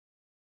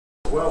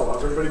Well,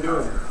 how's everybody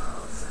doing?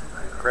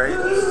 Great,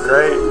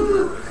 great.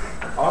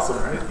 Awesome,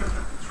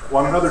 right?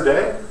 Want another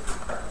day?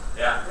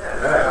 Yeah.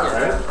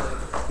 Yeah, right?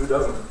 Who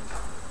doesn't?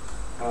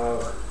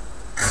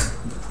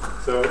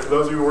 So for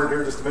those of you who weren't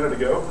here just a minute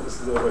ago,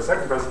 this is my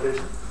second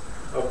presentation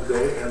of the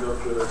day and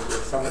of the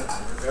summit,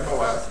 and my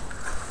last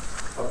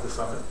of the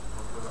summit.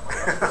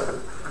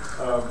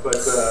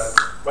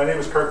 My name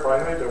is Kirk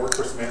Freiheit. I work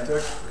for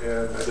Symantec,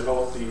 and I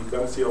developed the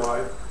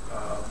CLI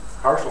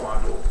PowerShell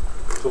module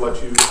to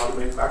let you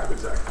automate backup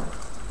exec.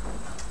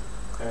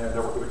 And I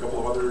work with a couple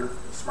of other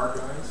smart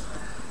guys.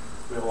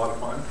 We have a lot of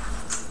fun.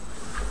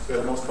 We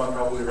have the most fun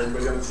probably of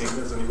anybody on the team,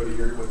 as anybody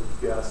here would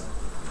guess.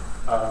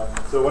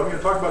 So what I'm going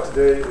to talk about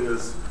today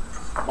is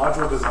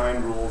module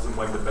design rules and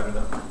when to bend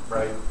them,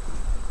 right?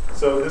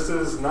 So this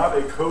is not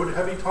a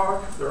code-heavy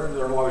talk. There aren't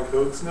a lot of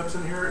code snips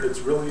in here. It's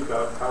really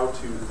about how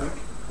to think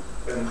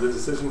and the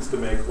decisions to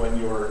make when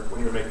you're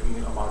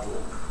making a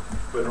module.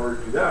 But in order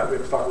to do that, we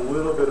have to talk a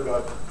little bit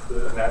about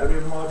the anatomy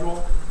of the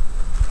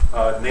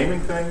module, naming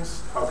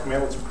things, how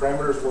commandlets and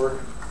parameters work,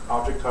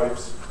 object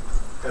types,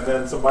 and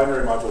then some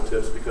binary module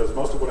tips, because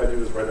most of what I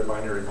do is write a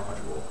binary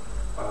module.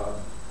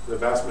 The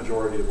vast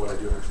majority of what I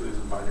do actually is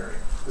in binary.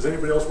 Is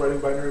anybody else writing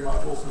binary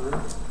modules in the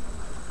room?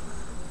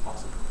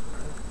 Awesome.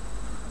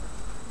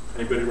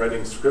 Anybody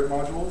writing script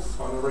modules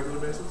on a regular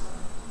basis?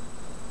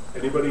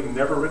 Anybody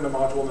never written a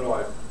module in their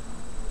life?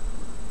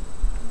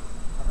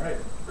 All right,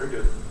 very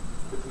good.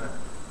 Good to know.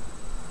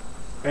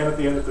 And at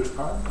the end, if there's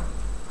time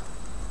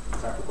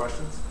for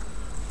questions.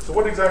 So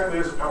what exactly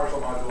is a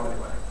PowerShell module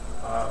anyway?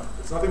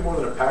 It's nothing more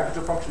than a package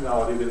of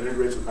functionality that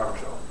integrates with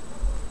PowerShell.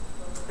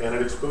 And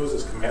it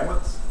exposes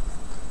commandlets,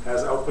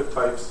 has output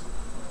types,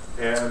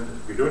 and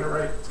if you're doing it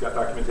right, it's got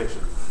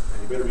documentation.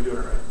 And you better be doing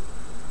it right.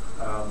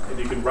 And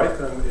you can write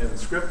them in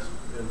script,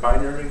 in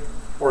binary,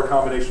 or a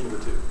combination of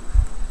the two.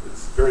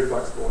 It's very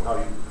flexible in how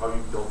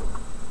you build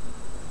them.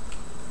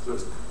 So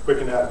it's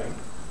quick anatomy.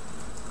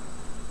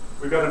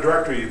 We've got a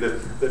directory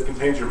that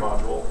contains your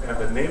module, and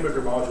the name of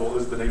your module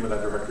is the name of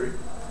that directory.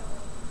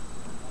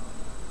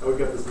 And we've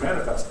got this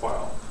manifest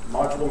file,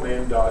 module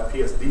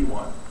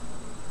name.psd1.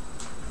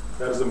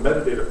 That is a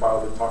metadata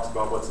file that talks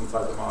about what's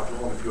inside the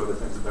module and a few other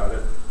things about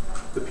it.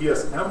 The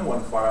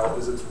psm1 file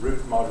is its root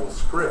module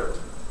script,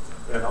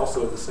 and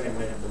also the same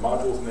name, the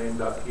module's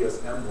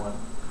name.psm1.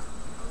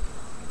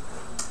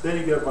 Then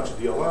you get a bunch of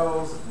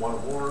DLLs, one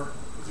or more,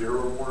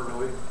 zero or more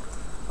really,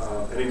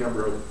 any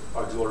number of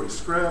auxiliary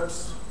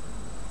scripts.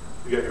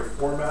 You get your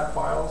format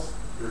files,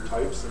 your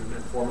types, and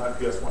format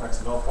PS1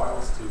 XML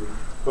files to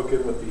hook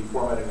in with the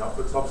formatting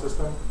output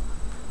subsystem,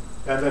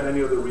 and then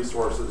any other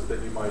resources that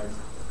you might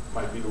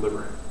be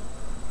delivering.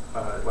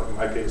 Like in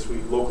my case, we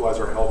localize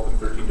our help in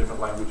 13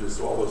 different languages,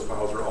 so all those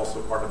files are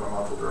also part of my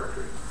module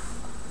directory.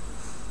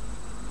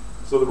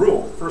 So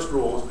the first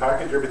rule is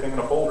package everything in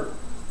a folder.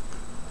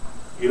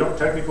 You don't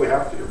technically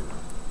have to.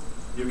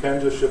 You can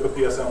just ship a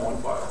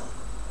PSM1 file,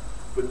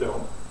 but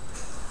don't.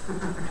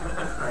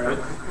 All right?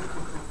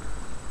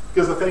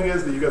 Because the thing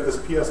is that you got this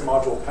PS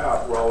module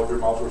path where all of your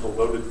modules are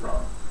loaded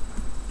from.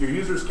 Your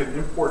users can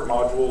import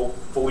module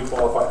fully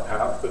qualified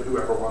path, but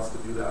whoever wants to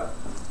do that.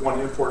 You want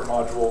to import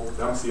module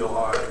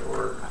CLI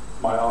or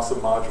my awesome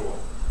module.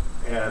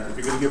 And if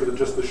you're going to give it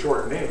just the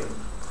short name,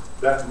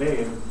 that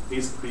name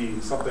needs to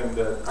be something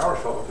that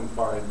PowerShell can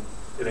find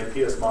in a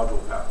PS module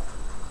path.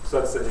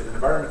 So that's an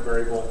environment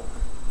variable,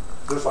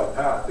 just like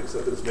path,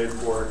 except it's made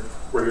for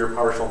where your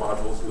PowerShell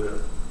modules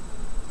live.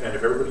 And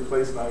if everybody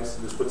plays nice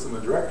and just puts in the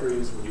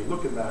directories, when you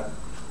look in that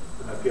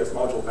PS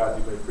module path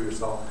you made for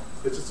yourself,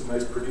 it's just a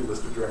nice, pretty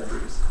list of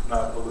directories,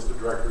 not a list of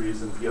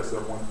directories and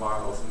PSM1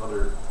 files and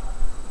other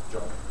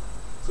junk.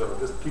 So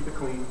just keep it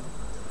clean,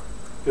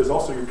 because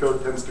also your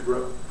code tends to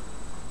grow.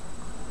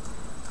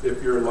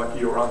 If you're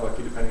lucky or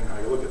unlucky, depending on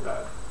how you look at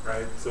that,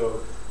 right?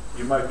 So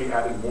you might be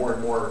adding more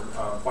and more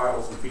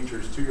files and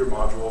features to your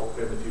module,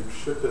 and if you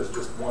ship as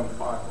just one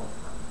file,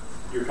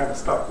 you're kind of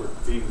stuck with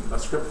being a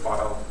script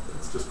file.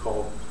 It's just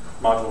called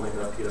module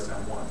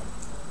name.psm1.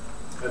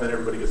 And then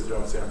everybody gets their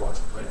own sandbox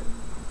to play in.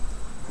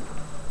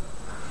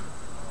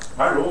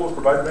 My rule is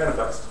provide a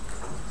manifest.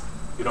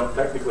 You don't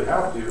technically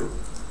have to,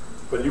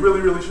 but you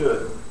really, really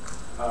should,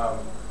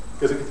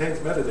 because it contains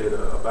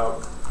metadata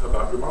about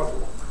your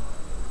module.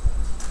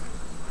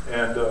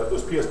 And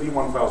those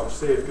PSD1 files are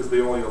safe because they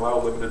only allow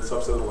a limited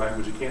subset of the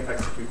language. You can't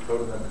execute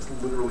code in them. It's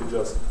literally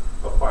just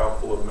a file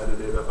full of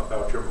metadata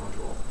about your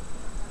module.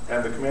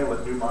 And the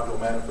commandlet new module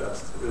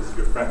manifest is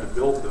your friend to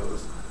build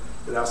those.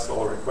 It asks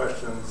all the right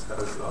questions,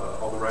 has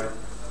all the right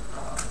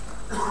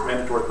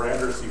mandatory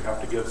parameters, so you have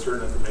to give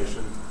certain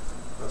information,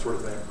 that sort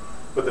of thing.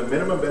 But the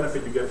minimum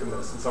benefit you get from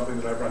this, and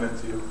something that I've run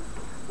into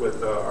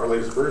with our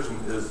latest version,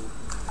 is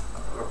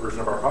a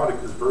version of our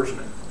product, is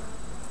versioning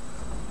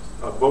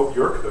of both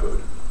your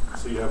code,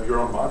 so you have your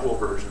own module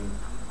version,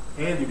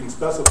 and you can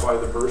specify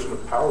the version of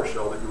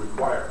PowerShell that you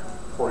require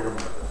for your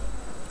module.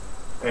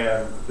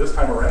 And this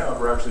time around,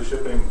 we're actually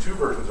shipping 2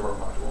 versions of our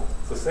module.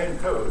 It's the same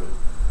code,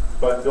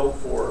 but built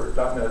for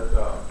 .NET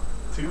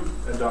 2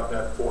 and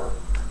 .NET 4.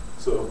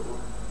 So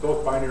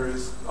both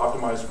binaries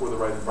optimized for the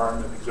right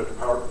environment, because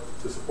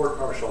to support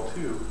PowerShell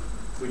 2,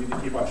 we need to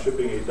keep on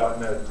shipping a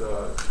 .NET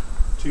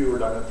 2 or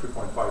 .NET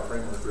 3.5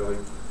 framework, really,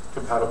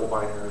 compatible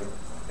binary.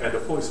 And to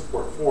fully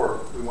support 4,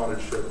 we wanted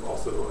to ship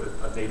also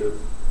a native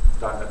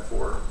 .NET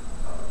 4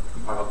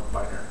 compiled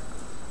binary.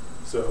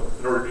 So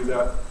in order to do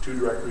that, 2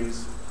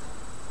 directories,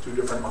 2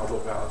 different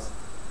module paths.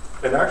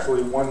 And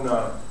actually,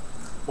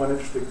 one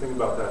interesting thing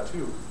about that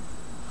too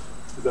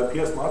is that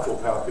PS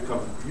module path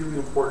becomes really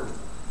important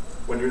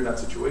when you're in that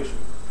situation.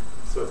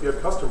 So if you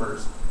have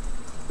customers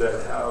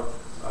that have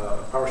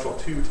PowerShell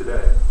 2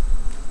 today,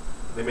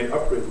 they may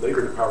upgrade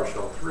later to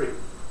PowerShell 3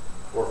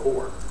 or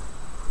 4.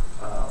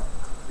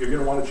 You're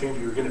going to want to change,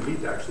 you're going to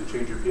need to actually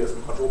change your PS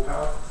module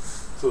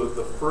path so that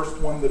the first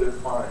one that it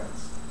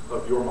finds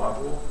of your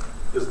module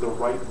is the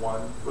right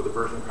one for the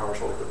version of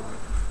PowerShell that they're running.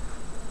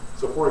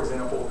 So for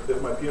example,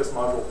 if my PS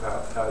module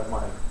path had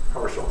my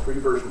PowerShell 3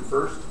 version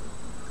first,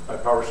 my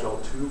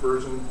PowerShell 2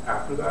 version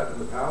after that in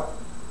the path,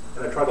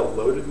 and I try to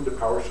load it into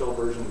PowerShell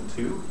version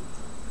 2,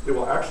 it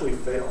will actually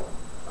fail.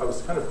 I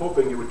was kind of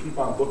hoping it would keep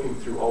on looking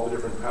through all the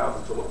different paths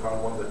until it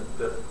found one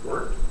that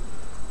worked.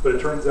 But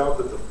it turns out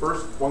that the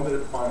first one that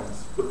it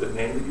finds with the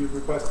name that you've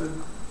requested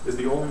is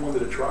the only one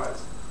that it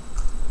tries.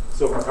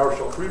 So if my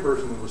PowerShell 3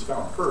 version was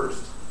found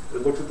first,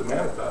 it looks at the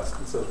manifest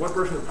and says, what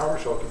version of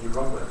PowerShell can you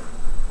run with?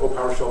 Oh,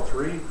 PowerShell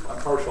 3? On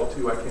PowerShell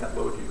 2, I can't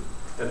load you.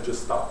 And it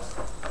just stops.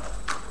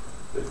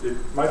 It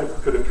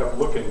could have kept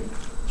looking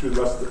through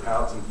the rest of the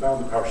paths and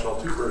found the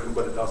PowerShell 2 version,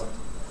 but it doesn't.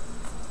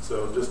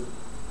 So just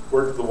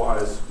word to the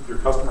wise, your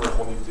customers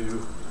will need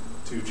to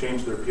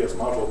change their PS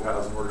module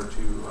paths in order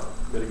to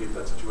mitigate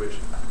that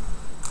situation.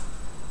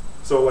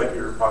 So like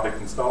your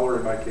project installer,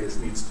 in my case,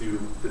 needs to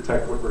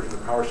detect what version of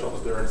PowerShell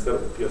is there instead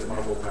of the PS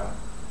module path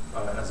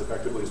as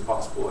effectively as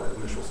possible at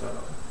initial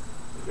setup.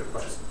 If you have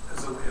questions?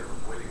 As a way of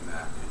avoiding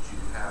that, could you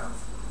have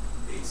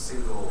a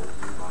single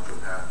root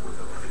module path with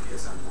a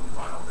PSM1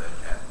 file that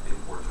at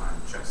import time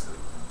checks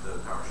the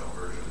PowerShell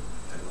version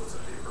and loads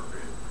up the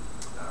appropriate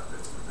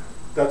bits from there?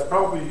 That's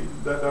probably,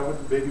 that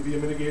would maybe be a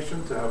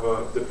mitigation to have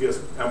the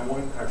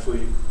PSM1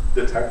 actually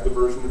detect the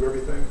version of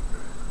everything.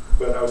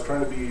 But I was trying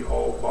to be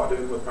all bought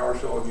in with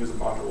PowerShell and use a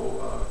module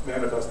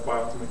manifest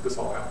file to make this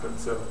all happen.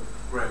 So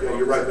right, yeah,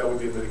 you're right, that would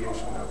be a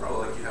mitigation. Well,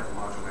 like you have a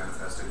module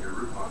manifest and your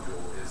root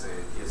module is a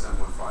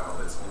PSM1 file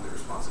that's only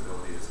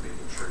responsibility is making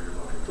sure you're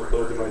loading the right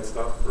load the right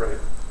stuff, right.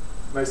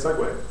 Nice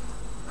segue.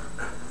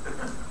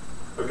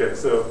 Okay,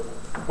 so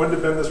when to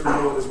bend this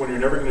rule is when you're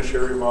never going to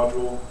share your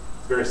module.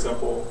 It's very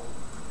simple.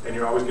 And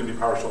you're always going to be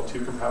PowerShell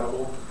 2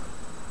 compatible.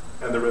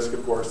 And the risk,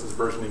 of course, is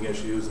versioning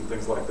issues and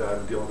things like that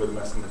and dealing with a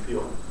mess in the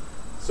field.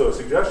 So a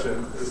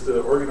suggestion is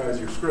to organize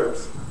your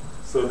scripts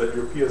so that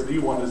your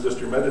PSD1 is just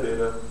your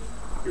metadata,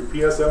 your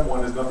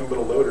PSM1 is nothing but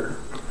a loader,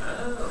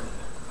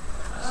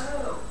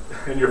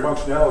 and your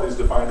functionality is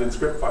defined in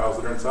script files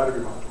that are inside of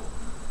your module.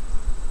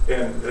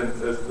 And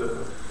as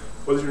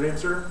what is your name,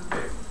 sir?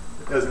 Dave.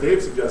 As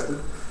Dave suggested,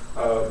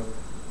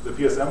 the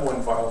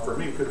PSM1 file for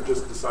me could have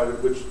just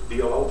decided which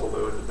DLL to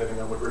load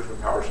depending on what version of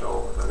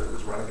PowerShell that it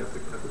was running at the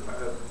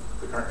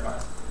current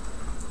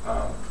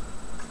time.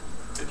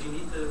 So do you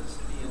need those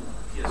to be in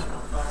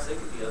PS1 files? They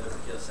could be other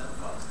PSM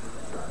files.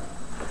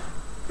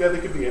 Yeah, they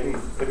could be any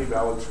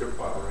valid script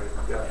file, right?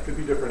 Yeah, it could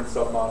be different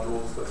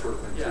submodules, that sort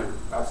of thing too.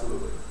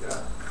 Absolutely,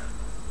 yeah.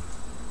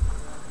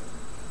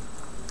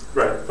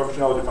 Right,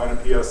 functionality defined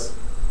in PS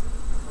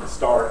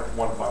star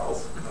 1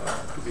 files.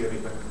 Could be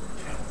anything.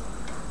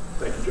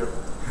 Thank you, Joe.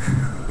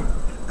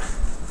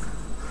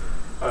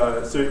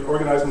 So you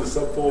organize them the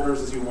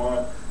subfolders as you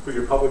want. Put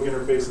your public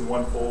interface in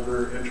one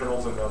folder,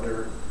 internals in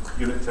another,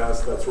 unit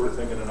tests, that sort of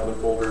thing in another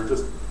folder.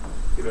 Just,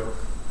 you know,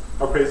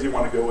 how crazy you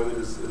want to go with it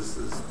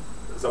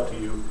is up to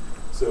you.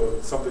 So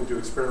it's something to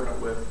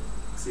experiment with,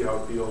 see how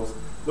it feels.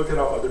 Look at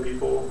how other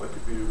people, like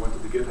if you went to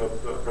the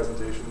GitHub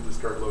presentation, just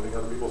start loading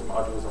other people's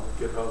modules on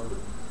GitHub and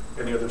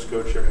any other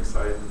code sharing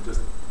site, and just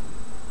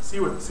see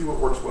what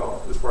works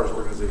well as far as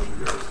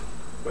organization goes.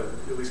 But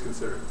at least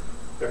consider it.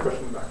 Yeah,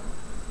 question in the back.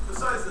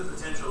 Besides the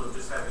potential of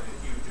just having a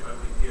huge,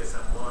 ugly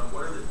PSM1,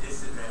 what are the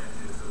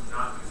disadvantages of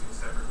not using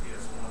separate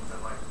PS1s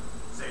and, like,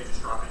 say,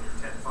 just dropping your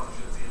 10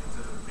 functions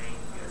into the main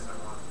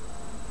PSM1?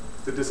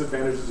 The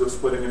disadvantages of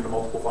splitting into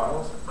multiple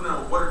files? Well,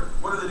 no,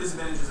 what are the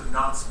disadvantages of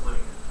not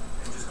splitting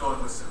it and just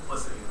going with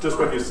simplicity? Just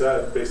what you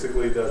said,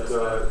 basically,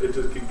 that it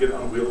just can get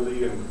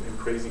unwieldy and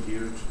crazy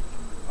huge.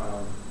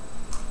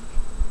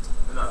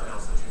 And nothing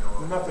else that you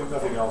know of?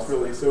 Nothing else,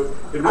 really. So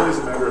it really is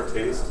a matter of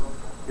taste.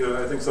 You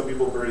know, I think some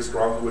people very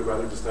strongly would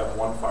rather just have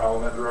one file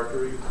in that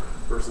directory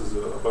versus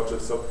a bunch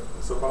of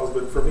sub-files.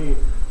 But for me,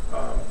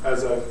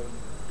 as I've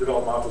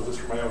developed modules just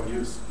for my own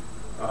use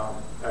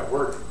at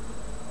work,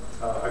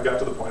 I got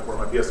to the point where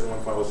my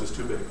PSM1 file was just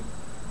too big.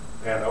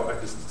 And I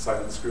just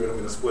decided, screw it, I'm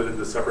going to split it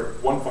into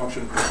separate one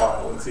function per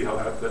file and see how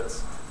that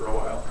fits for a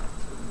while.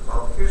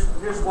 Well,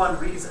 here's one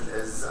reason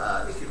is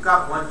if you've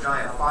got one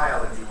giant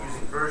file and you're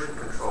using version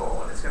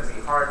control, and it's going to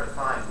be hard to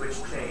find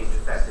which change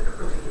affected a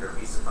particular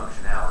piece of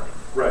functionality.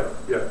 Right,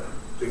 yeah,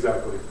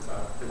 exactly.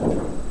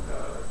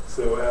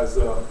 So as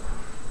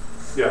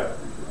Yeah,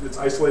 it's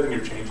isolating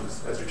your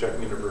changes as you're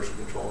checking into version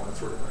control and that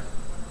sort of thing.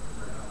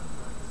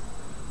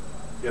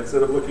 Yeah,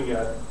 instead of looking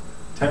at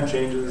 10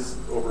 changes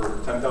over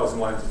 10,000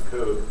 lines of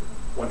code,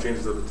 one change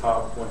is at the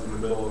top, one's in the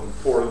middle, and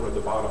 4 of them at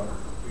the bottom.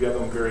 You have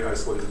them very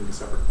isolated into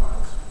separate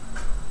files.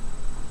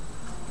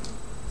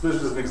 So this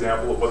is just an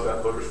example of what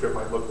that loader script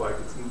might look like.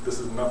 This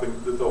is nothing,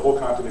 the whole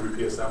content of your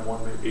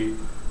PSM1 may be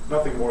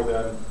nothing more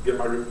than get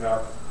my root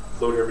path,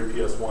 load every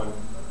PS1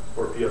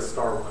 or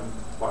PS*1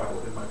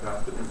 file in my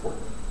path, and import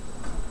them.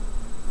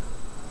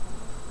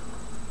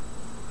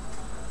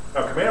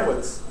 Now,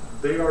 commandlets,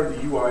 they are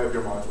the UI of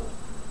your module.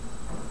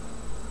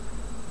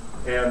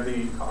 And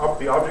the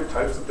object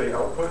types that they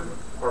output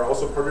are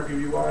also part of your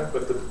UI,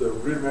 but the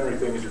rudimentary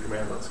thing is your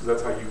commandlets, because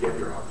that's how you get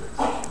your objects.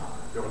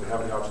 You don't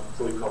have any objects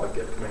until you call it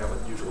get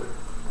commandlet, usually.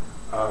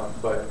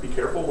 But be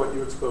careful what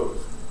you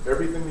expose.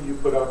 Everything that you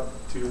put out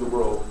to the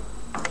world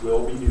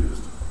will be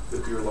used,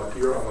 if you're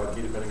lucky or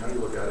unlucky, depending on how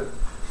you look at it.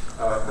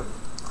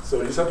 So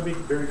you just have to be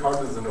very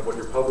cognizant of what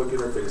your public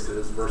interface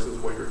is versus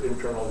what your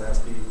internal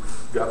nasty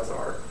guts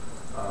are.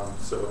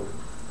 So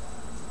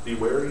be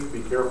wary,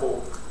 be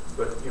careful,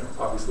 but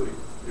obviously,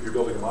 if you're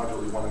building a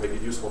module, you want to make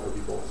it useful for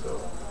people. So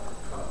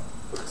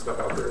put the stuff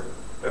out there.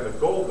 And the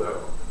goal,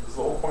 though, is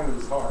the whole point of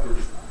this talk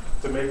is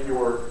to make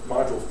your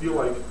module feel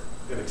like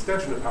an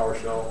extension of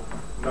PowerShell,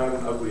 not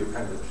an ugly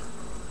appendage,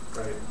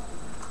 right?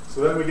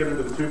 So then we get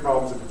into the two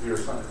problems of computer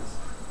science: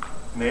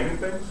 naming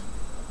things,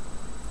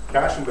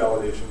 cache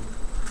invalidation,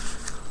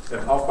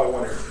 and off by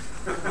one error.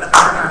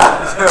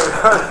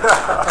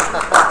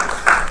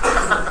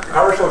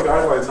 PowerShell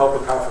guidelines help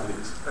with half of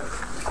these.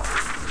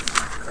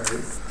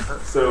 Right?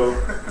 So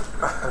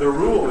the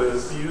rule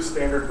is to use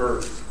standard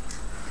verbs.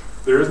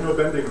 There is no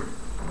bending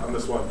on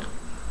this one.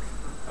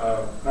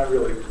 Not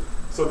really.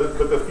 So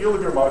but the feel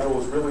of your module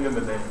is really in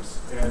the names.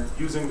 And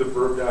using the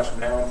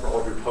verb-noun for all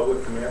of your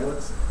public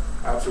commandlets,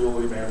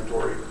 absolutely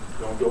mandatory.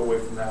 Don't go away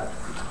from that.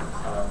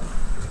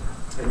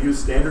 And use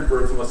standard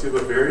verbs unless you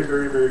have a very,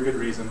 very, very good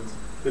reason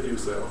to do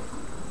so.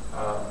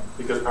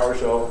 Because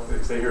PowerShell,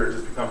 they say here, it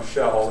just becomes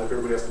shell if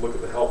everybody has to look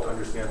at the help to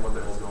understand what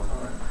the hell's going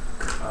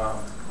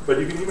on. But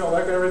you can email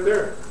that guy right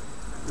there.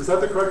 Is that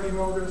the correct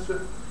email address,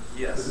 Jeff?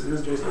 Yes. It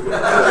is Jason.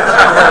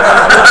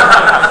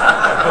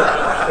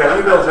 Yeah,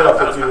 email Jeff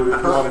if you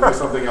want to do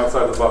something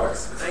outside the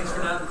box. Thanks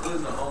for not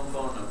including the home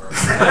phone number.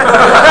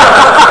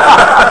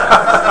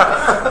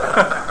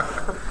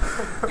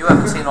 You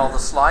haven't seen all the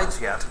slides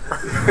yet.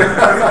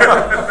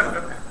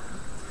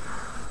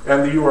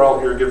 And the URL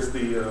here gives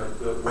the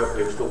web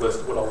page to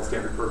list what all the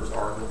standard verbs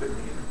are and what they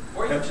mean.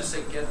 Or you can just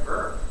say get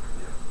verb.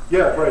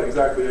 Yeah, right,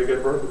 exactly. I get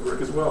verb would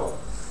work as well.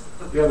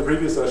 Yeah, in the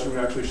previous session we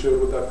actually showed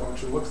what that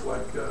function looks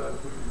like.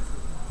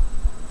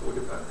 Look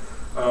at that.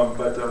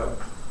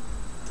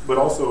 But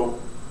also,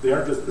 they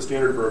aren't just the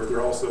standard verbs,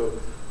 they're also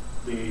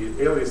the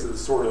aliases,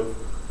 sort of,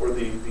 or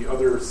the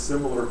other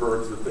similar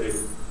verbs that they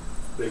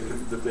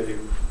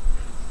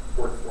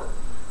work for,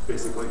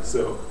 basically.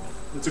 So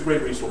it's a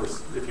great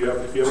resource. If you have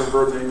a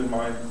verb name in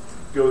mind,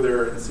 go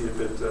there and see if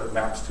it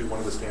maps to one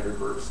of the standard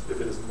verbs, if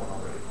it isn't one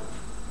already.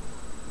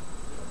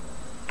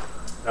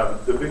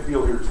 The big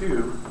deal here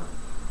too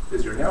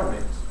is your noun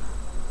names.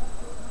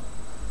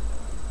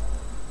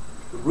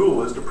 The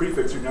rule is to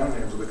prefix your noun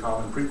names with a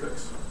common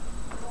prefix.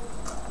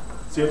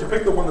 So you have to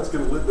pick the one that's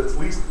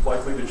least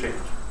likely to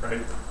change, right?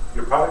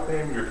 Your product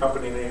name, your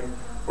company name,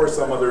 or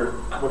some other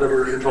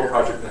whatever internal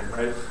project name,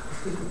 right?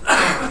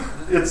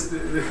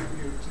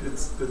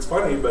 It's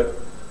funny, but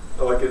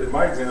like in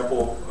my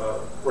example,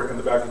 working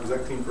the back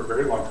exec team for a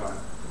very long time,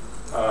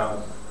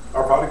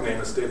 our product name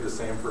has stayed the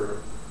same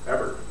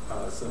forever,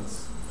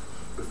 since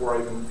before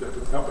I even got to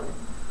the company.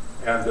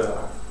 And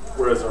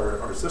whereas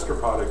our sister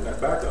product,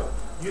 NetBackup,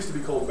 used to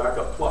be called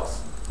Backup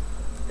Plus,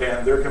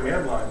 and their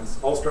command lines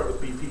all start with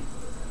BP.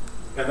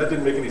 And that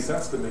didn't make any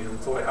sense to me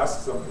until I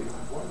asked somebody,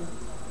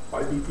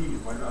 why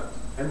BP? Why not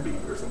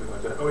NB or something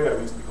like that? Oh yeah,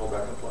 we used to be called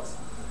Backup Plus.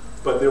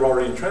 But they were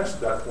already entrenched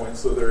at that point,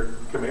 so their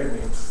command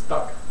names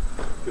stuck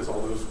because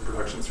all those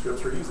production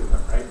scripts are using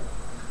them, right?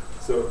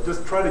 So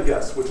just try to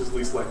guess which is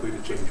least likely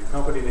to change, your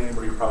company name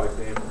or your product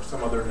name or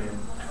some other name.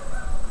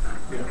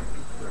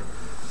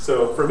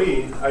 So for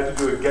me, I had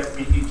to do a get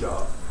BP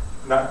job,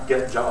 not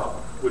get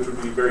job, which would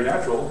be very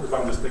natural if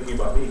I'm just thinking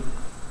about me,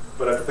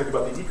 but I have to think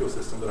about the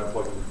ecosystem that I'm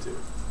plugging into.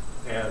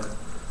 And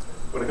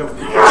when it comes to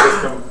the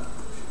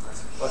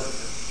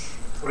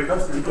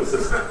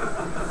ecosystem,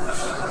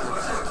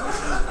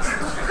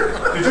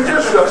 did you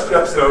just shut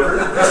Jeff Stover? Who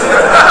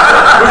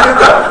did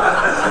that?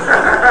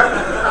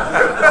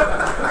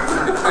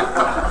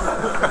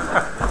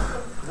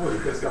 Boy, you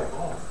guys got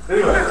balls.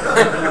 Anyway,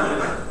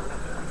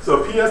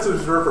 so PS is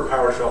reserved for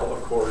PowerShell,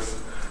 of course,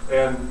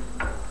 and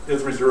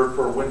is reserved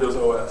for Windows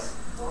OS.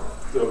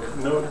 So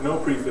no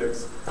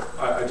prefix.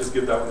 I just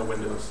give that one to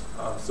Windows.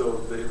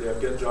 So they have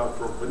get job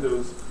for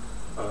Windows.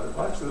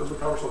 Well, actually, those are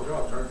PowerShell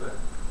jobs, aren't they?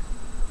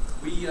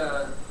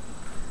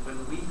 When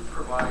we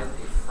provide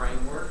a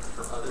framework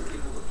for other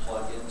people to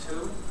plug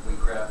into, we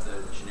grab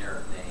the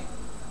generic name.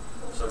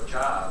 So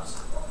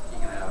jobs, you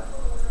can have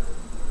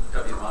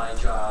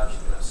WMI jobs, you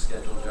can have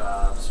scheduled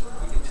jobs.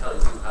 We can tell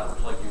you how to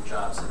plug your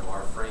jobs into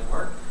our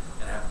framework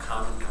and have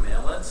common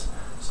commandlets.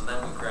 So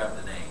then we grab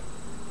the name.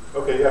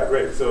 Okay, yeah,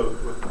 great. So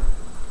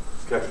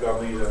catch it on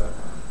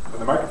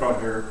the microphone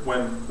here.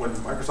 When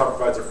Microsoft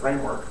provides a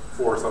framework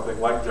for something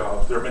like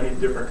jobs, there are many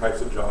different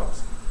types of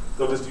jobs.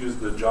 They'll just use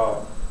the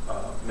job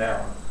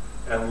noun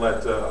and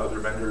let other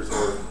vendors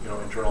or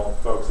internal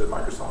folks at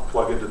Microsoft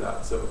plug into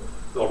that. So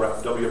they'll wrap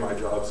WMI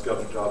jobs,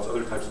 scheduled jobs,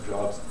 other types of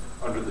jobs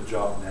under the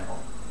job noun.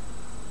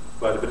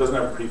 But if it doesn't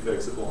have a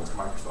prefix, it belongs to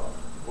Microsoft.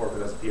 Or if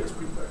it has a PS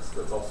prefix,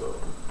 that's also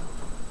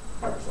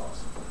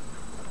Microsoft's.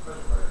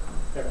 Question for you.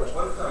 Yeah, question.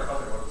 What if it's not a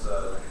company? What if it's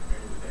like a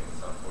community thing?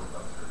 Some sort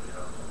of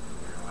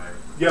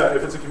Yeah,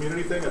 if it's a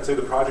community thing, I'd say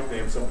the project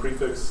name, some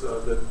prefix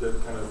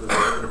that kind of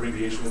an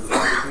abbreviation of the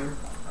project name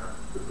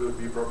would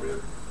be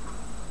appropriate.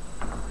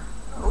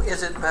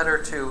 Is it better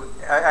to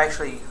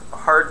actually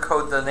hard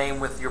code the name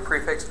with your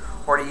prefix,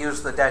 or to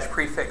use the dash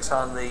prefix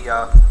on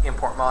the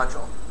import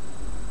module?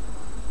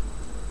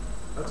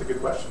 That's a good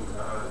question.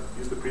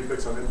 Use the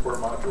prefix on import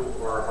module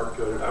or hard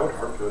code it. I would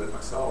hard code it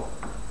myself,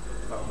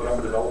 but I'm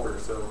a developer,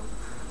 so.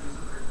 Use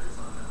the prefix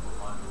on the import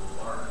module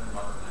or in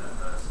model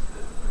manifest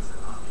that makes it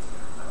not be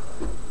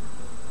compatible.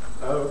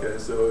 Oh, okay.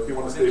 So if you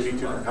want to stay V2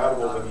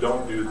 compatible, then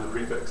don't do the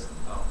prefix.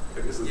 Oh.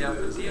 I guess Yeah,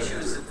 but the issue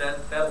is that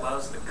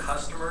allows the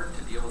customer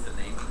to deal with the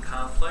naming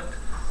conflict.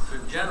 So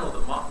in general,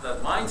 the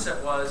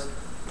mindset was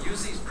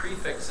use these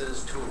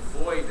prefixes to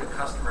avoid the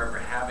customer ever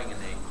having a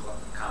name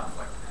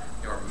conflict,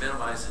 or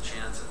minimize the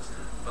chances.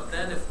 But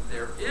then if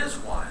there is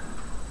one,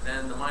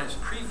 then the minus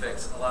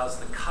prefix allows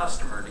the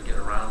customer to get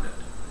around it.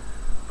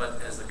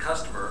 But as the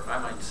customer, I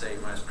might say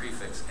minus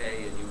prefix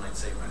A, and you might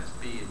say minus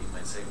B, and you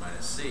might say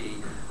minus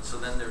C. So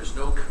then there's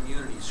no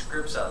community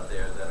scripts out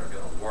there that are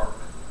going to work.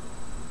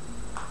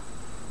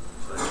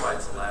 So that's why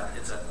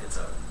it's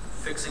a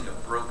fixing a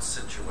broke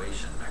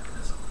situation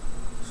mechanism.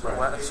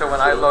 So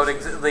when I load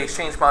the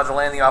Exchange module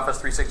and the Office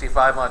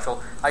 365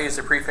 module, I use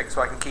the prefix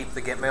so I can keep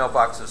the get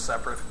mailboxes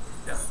separate.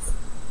 Yeah.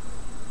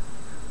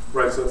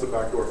 Right, so that's a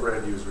backdoor for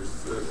end users.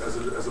 As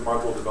a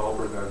module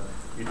developer, then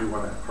you do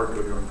want to hard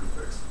code your own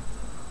prefix.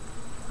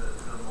 The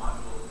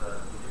module,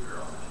 the behavior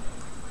also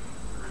changed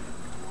between 3 and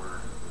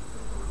 4.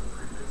 With the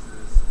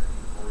prefixes, and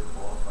you fully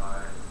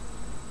qualify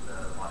the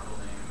module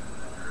name and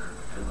then your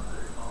command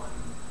that you're calling.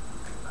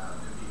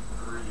 In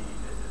V3,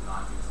 it did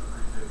not use the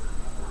prefix, and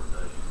V4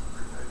 does use the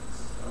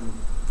prefix.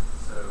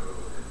 So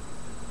if you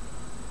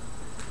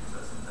use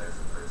that syntax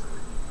and phrase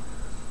everything,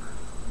 it's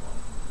pretty well.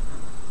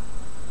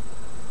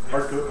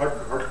 Hard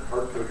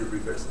code your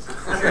prefixes.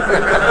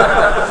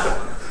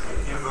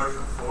 In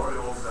version 4,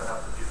 you also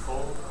have the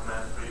default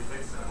command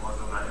prefix and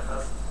module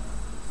manifest.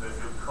 So if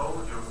you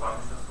code your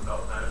functions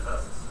without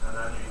manifests, and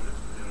then you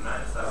in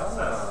manifest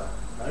says,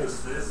 use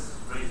this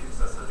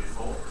prefix as a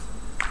default,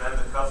 then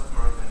the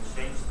customer can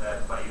change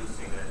that by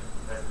using it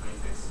as a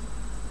prefix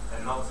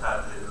and not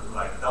have it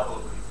like double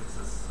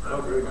prefixes.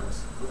 Oh, very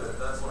nice.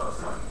 That's what I was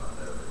talking about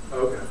there.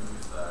 Okay.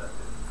 Use that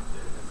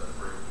if it's a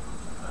breaking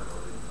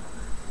compatibility.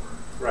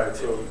 Right,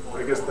 so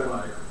I guess then,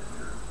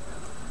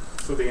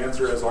 so the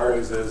answer as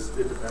always is,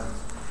 it depends.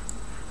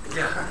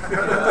 Yeah.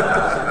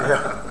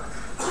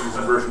 So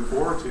using version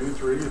 4, 2,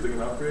 3, is it going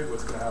to upgrade?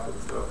 What's going to happen?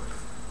 So,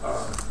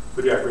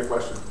 but yeah, great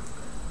question.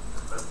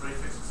 But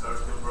prefixes are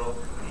still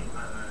broken. We need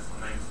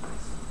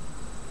namespace.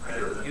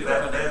 You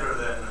Better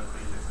than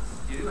prefixes.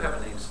 You do have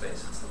a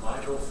namespace. It's the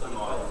module for the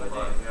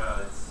But name.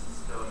 yeah, it's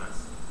still a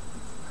mess.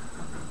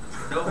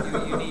 No,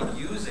 you need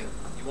using.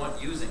 You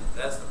want using.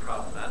 That's the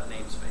problem, not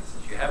namespaces.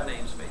 You have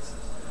namespaces.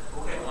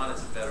 What you want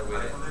is a better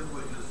way to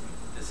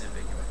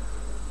disambiguate.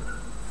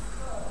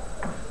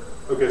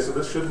 Okay, so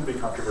this shouldn't be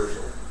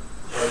controversial.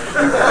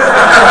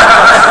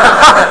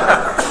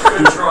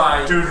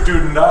 Try. Do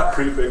not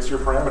prefix your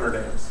parameter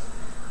names,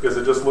 because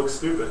it just looks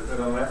stupid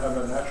and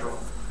unnatural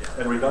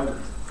and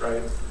redundant,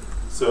 right?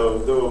 So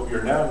though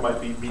your noun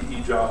might be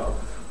BE job,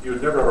 you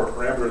would never have a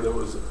parameter that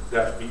was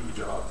dash BE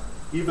job,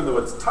 even though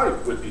its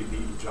type would be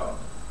BE job,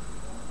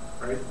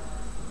 right?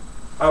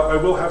 I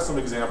will have some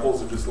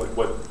examples of just like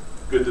what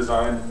good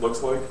design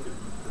looks like.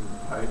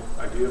 My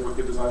idea of what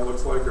good design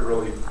looks like, or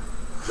really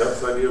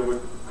Jeff's idea of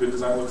what good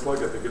design looks like.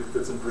 I think it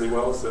fits in pretty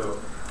well. So,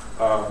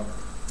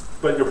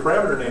 but your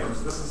parameter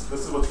names, this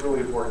is what's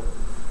really important.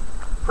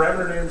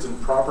 Parameter names and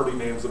property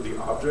names of the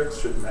objects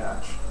should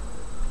match.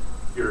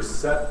 Your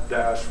set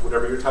dash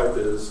whatever your type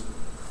is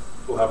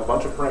will have a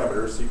bunch of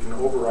parameters, so you can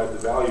override the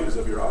values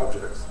of your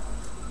objects.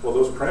 Well,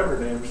 those parameter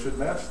names should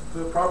match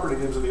the property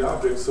names of the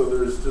objects, so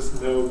there's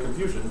just no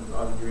confusion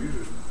on your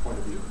user's point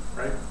of view,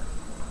 right?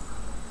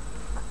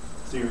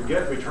 So your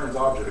get returns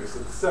objects.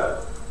 It's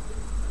set,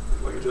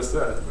 like I just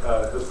said,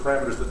 has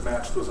parameters that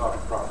match those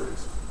object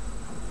properties.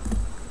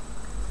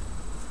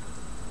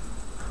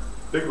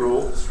 Big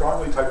rule: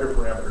 strongly type your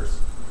parameters.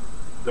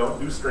 Don't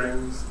do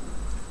strings.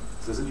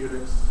 This isn't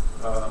Unix.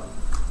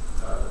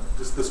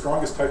 Just the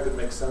strongest type that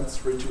makes sense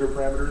for each of your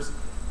parameters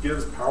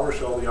gives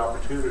PowerShell the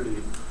opportunity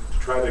to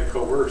try to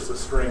coerce a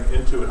string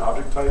into an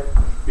object type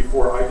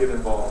before I get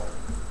involved.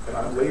 And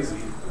I'm lazy,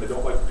 and I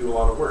don't like to do a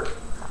lot of work.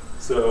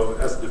 So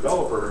as a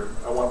developer,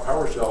 I want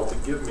PowerShell to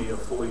give me a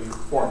fully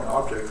formed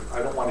object.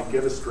 I don't want to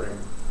get a string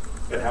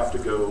and have to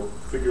go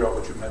figure out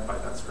what you meant by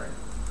that string.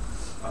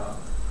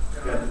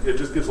 And it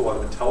just gives a lot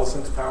of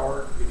intelligence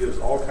power. It gives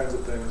all kinds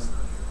of things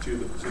to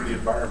the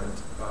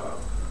environment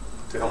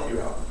to help you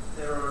out.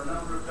 There are a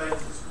number of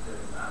dangers for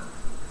doing that.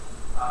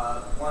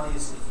 One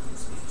is if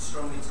you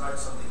strongly type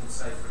something and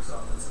say, for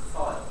example, it's a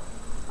file,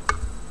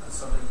 and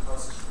somebody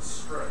passes you a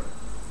string,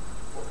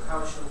 what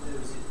PowerShell will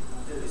do is it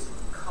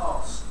will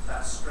cast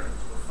that string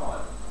to a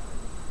file.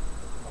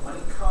 And when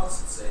it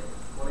casts it,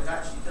 what it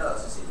actually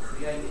does is it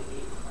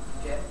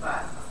get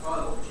back a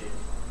file object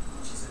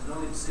which is a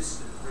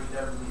non-existent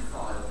read-only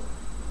file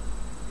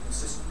in the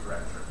system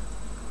directory.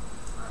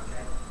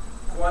 Okay?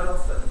 Quite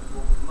often,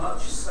 you're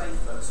much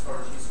safer as far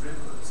as user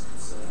input is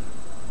concerned,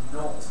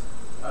 not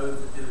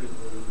overdoing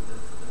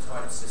the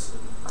type system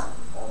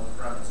on the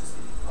parameters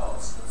that you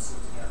pass and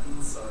sorting out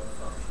inside the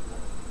function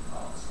what you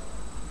pass.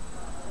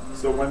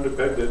 So when to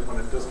bend it when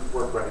it doesn't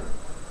work right.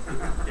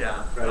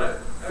 Yeah. Right?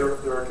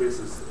 There are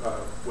cases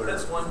where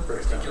that's one it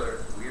breaks down. particular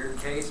weird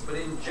case, but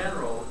in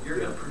general, you're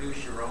going to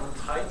produce your own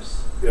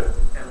types. Yeah.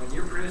 And when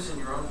you're producing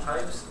your own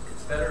types,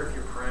 it's better if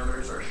your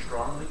parameters are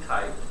strongly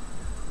typed.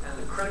 And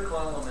the critical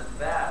element of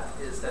that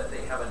is that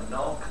they have a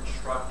null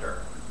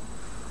constructor.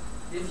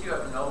 If you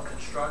have a null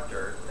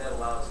constructor, that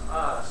allows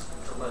us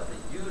to let the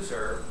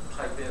user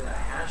type in a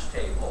hash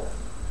table,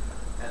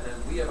 and then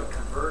we have a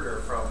converter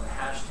from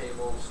hash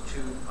tables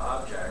to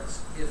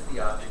objects if the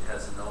object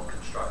has a null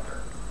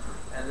constructor.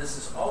 And this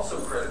is also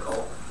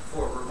critical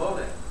for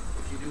remoting.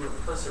 If you do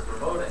implicit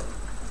remoting,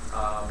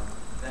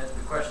 then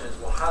the question is,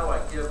 well, how do I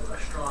give a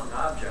strong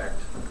object,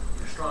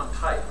 a strong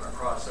type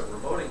across a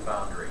remoting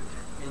boundary?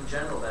 In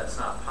general, that's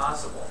not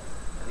possible.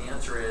 And the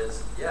answer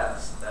is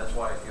yes. That's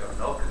why if you have a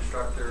null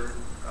constructor,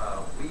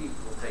 we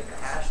will take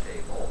a hash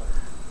table,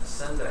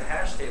 send a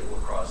hash table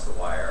across the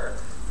wire,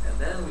 and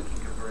then we can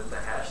convert the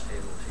hash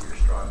table to your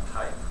strong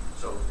type.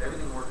 So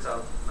everything works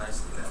out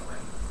nicely that way.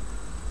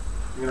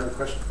 I'm going to have a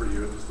question for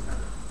you in just a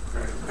minute.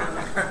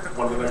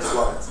 One of the next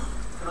slides.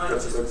 Can I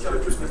That's just jump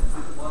interesting.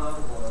 with one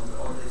other one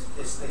on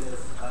this thing of...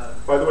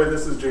 By the way,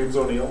 this is James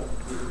O'Neill.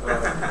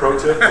 Pro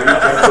tip, read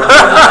James O'Neill.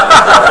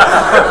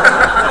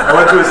 I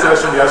went to a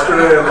session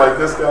yesterday, and like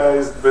this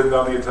guy's been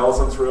down the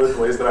intelligence road in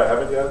ways that I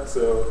haven't yet.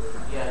 So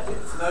Yeah,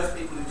 for those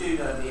people who do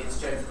know me, it's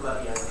James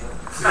Bloody O'Neill.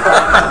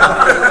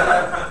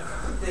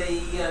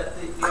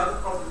 The other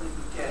problem that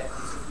you get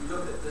is if you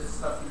look at the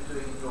stuff you were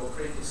doing in your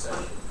previous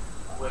session,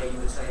 where you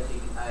were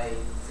taking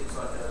things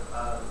like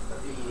a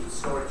VE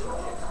storage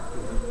object.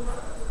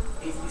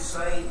 If you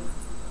say,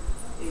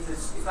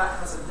 if that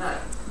has a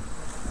name,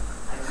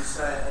 and you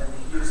say, and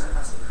the user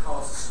has to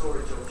pass a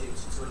storage object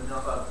to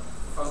another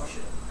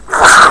function,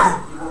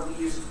 you want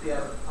the user to be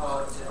able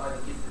to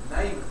either give the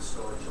name of the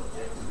storage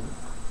object,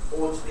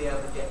 or to be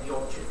able to get the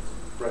object.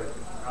 right.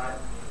 Right?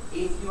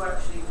 If you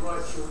actually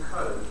write your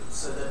code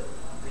so that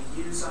the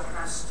user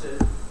has to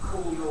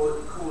call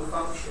a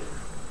function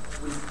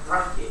with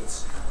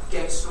brackets,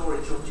 get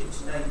storage object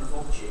to name of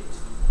object,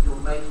 you're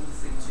making the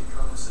thing too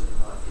cumbersome in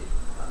my view.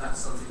 And that's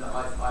something that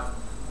I've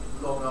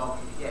long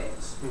argued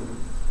against.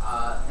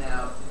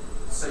 Now,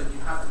 so you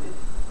have to,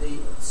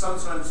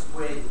 sometimes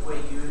where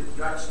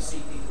you actually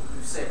see people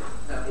who said,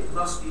 no, it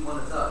must be one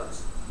of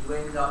those, you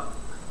end up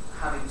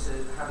having to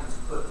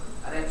put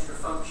an extra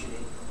function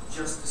in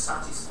just to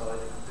satisfy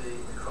the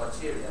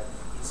criteria,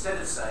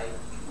 instead of saying,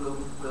 we'll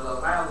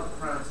allow the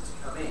parameter to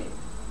come in,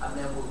 and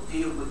then we'll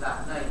deal with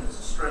that name as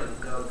a string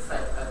and go and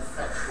fetch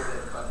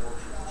whatever kind of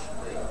object it should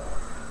be.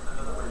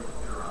 Another way you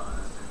can get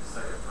around is to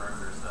set a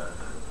parameter set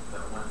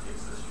that one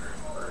takes the string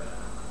version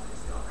and one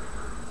takes the object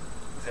version.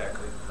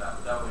 Exactly.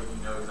 That way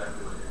you know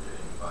exactly what you're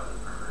getting by the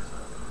parameter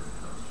set that was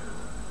chosen.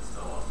 And it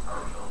still allows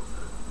PowerShell to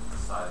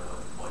decide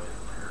what to plug in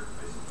here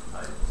based on the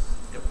types.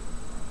 Yep.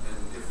 And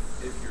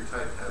if your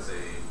type has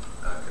a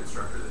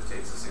constructor that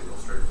takes a single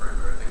string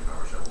parameter, I think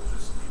PowerShell will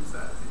just use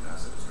that if you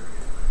pass it a string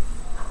anyway.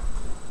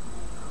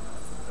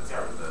 That's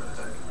part of the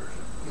type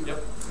conversion. Yep.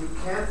 You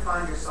can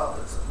find yourself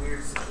in some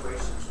weird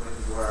situations when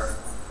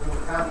you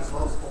have these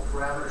multiple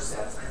parameter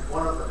sets and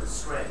one of them is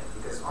string,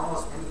 because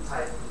almost any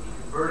type can be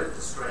converted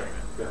to string.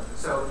 Yeah.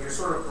 So you're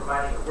sort of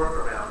providing a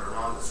workaround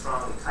around the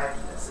strongly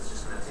typedness. It's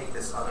just going to take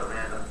this other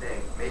random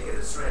thing, make it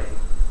a string,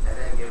 and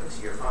then give it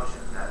to your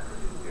function, and that could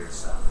do weird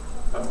stuff.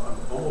 I'm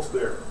almost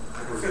there.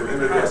 We're going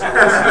to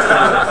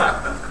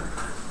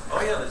Oh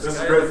yeah, there's This a is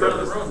guy great, in front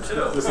though. of the room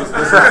too. This is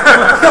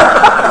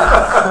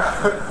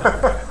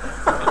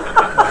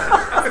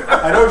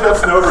I know Jeff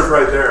Snover's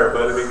right there,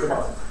 but I mean, come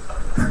on.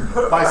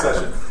 My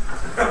session.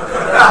 Thank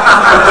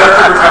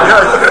you for coming.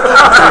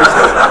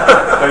 Seriously.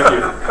 Thank you.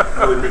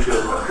 Really appreciate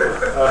it.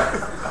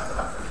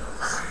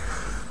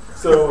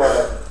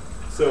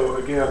 So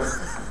again,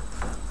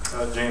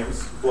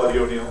 James Bloody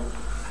O'Neill,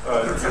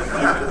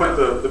 you put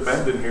the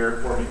bend in here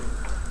for me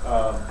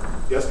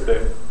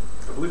yesterday.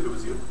 I believe it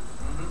was you.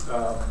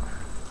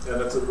 And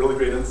that's a really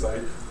great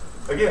insight.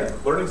 Again,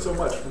 learning so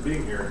much from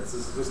being here. This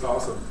is just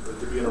awesome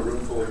to be in a room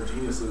full of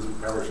geniuses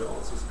with PowerShell.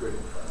 It's just great.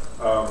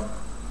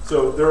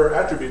 So there are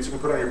attributes you can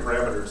put on your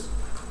parameters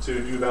to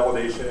do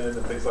validation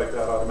and things like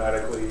that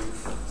automatically,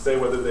 say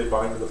whether they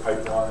bind to the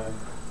pipeline,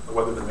 or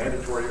whether they're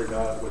mandatory or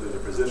not, whether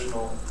they're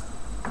positional.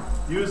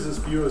 Use as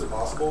few as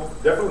possible.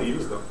 Definitely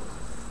use them,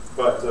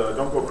 but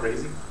don't go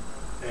crazy.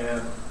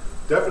 And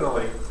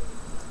definitely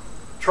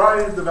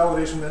try the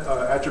validation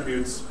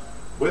attributes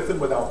with and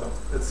without them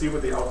and see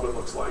what the output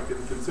looks like.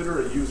 And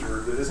consider a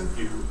user that isn't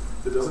you,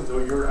 that doesn't know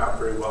your app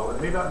very well, and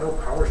may not know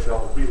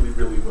PowerShell really,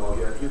 really well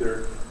yet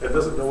either, and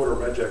doesn't know what a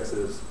regex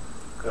is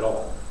at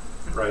all,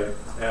 right?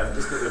 And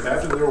just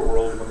imagine their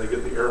world when they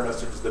get the error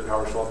messages that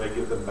PowerShell may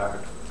give them back.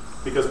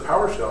 Because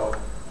PowerShell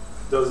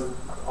does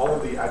all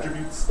of the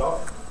attribute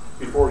stuff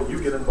before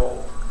you get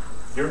involved.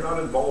 You're not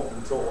involved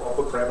until all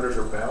the parameters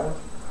are bound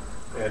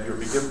and your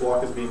begin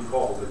block is being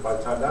called. And by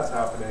the time that's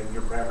happening,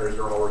 your parameters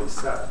are already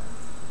set.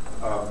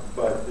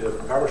 But if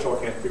PowerShell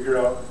can't figure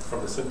out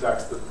from the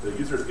syntax that the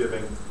user's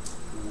giving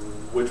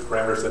which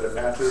parameter set it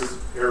matches,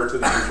 error to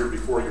the user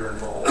before you're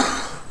involved.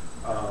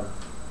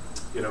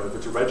 If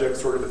it's a regex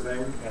sort of a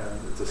thing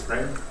and it's a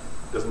string,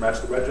 doesn't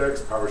match the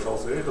regex, PowerShell will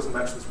say, hey, it doesn't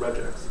match this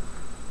regex.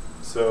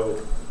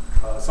 So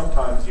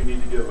sometimes you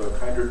need to give a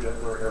kinder,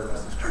 gentler error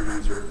message to your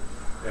user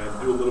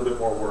and do a little bit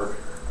more work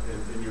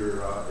in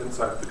your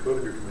inside the code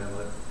of your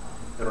commandlet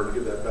in order to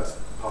give that best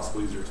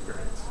possible user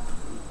experience.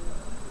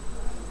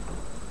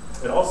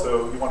 And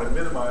also, you want to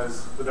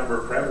minimize the number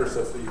of parameter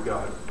sets that you've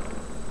got,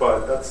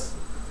 but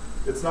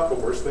it's not the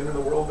worst thing in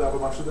the world to have a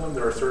bunch of them.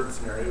 There are certain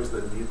scenarios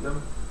that need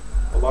them.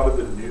 A lot of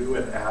the new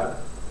and add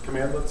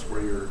commandlets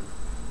where you're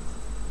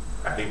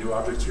adding new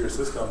objects to your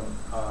system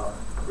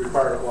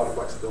require a lot of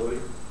flexibility.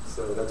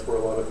 So that's where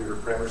a lot of your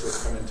parameter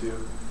sets come into.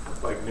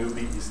 Like new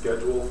BE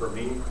schedule for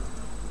me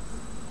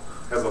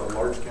has a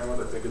large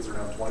count. I think it's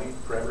around 20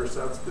 parameter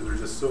sets because there's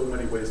just so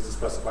many ways to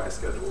specify a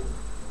schedule.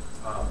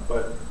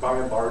 But by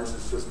and large,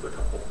 it's just a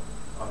couple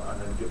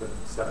on any given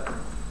set.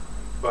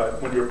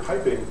 But when you're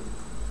piping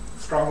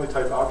strongly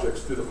typed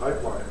objects through the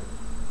pipeline,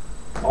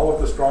 all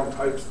of the strong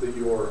types that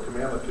your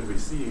commandlet can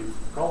receive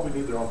probably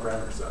need their own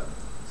parameter set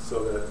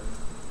so that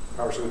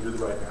PowerShell can do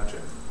the right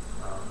matching.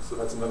 So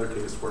that's another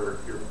case where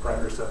your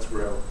parameter sets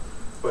grow,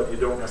 but you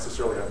don't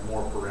necessarily have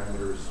more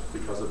parameters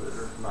because of it,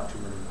 or not too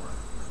many more.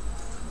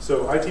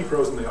 So IT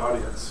pros in the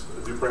audience,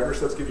 do parameter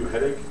sets give you a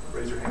headache?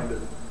 Raise your hand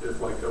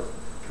if like a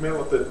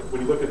commandlet that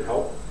when you look at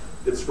help,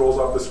 it scrolls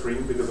off the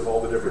screen because of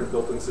all the different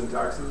built-in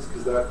syntaxes.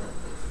 Does that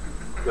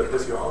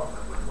piss you off?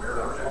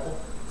 Where object?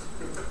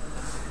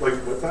 Like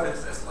what's that?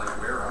 It's like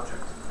where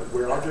object. Like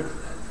where object?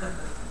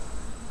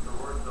 The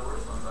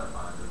worst ones I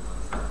find are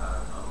ones that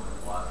have not only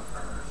a lot of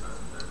parameter sets,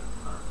 but there's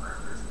a ton of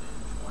parameters in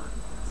each one.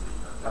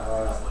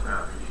 It's like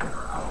not reading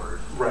for hours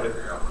to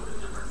figure out what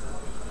the difference is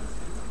between the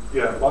two.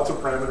 Yeah, lots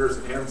of parameters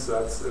and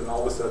sets, and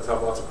all the sets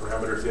have lots of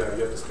parameters. Yeah,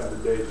 you have to spend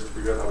a day just to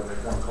figure out how to make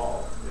one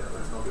call. Yeah,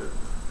 that's no good.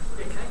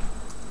 Hey, can I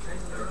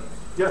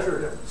Yeah,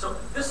 sure, yeah. So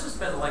this has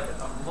been like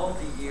a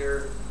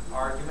multi-year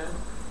argument.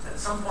 At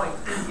some point,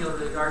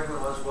 the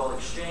argument was, well,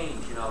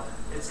 Exchange,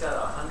 it's got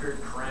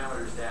 100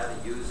 parameters to add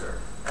a user.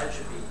 That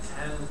should be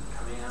 10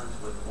 commands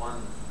with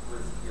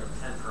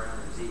 10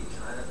 parameters each.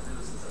 And I have to do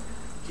this and say,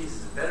 geez,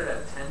 is it better to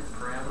have 10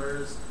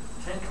 parameters,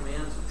 10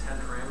 commands with 10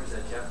 parameters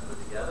that you have to put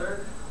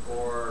together,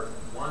 or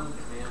one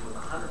command with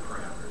 100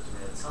 parameters? I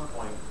mean, at some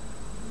point,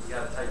 you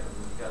got to type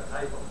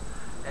them.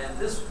 And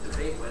this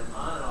debate went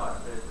on and on.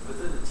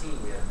 Within the team,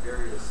 we had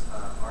various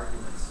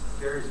arguments,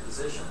 various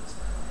positions.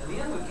 In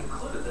the end, we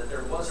concluded that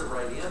there was a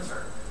right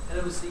answer, and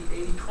it was the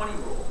 80-20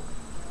 rule.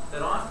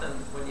 That often,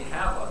 when you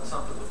have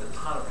something with a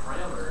ton of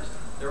parameters,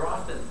 they're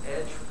often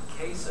edge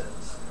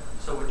cases.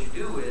 So what you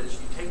do is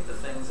you take the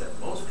things that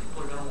most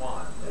people are going to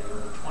want, that you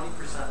have 20%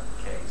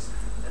 case,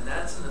 and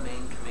that's in the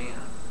main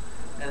command.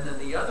 And then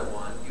the other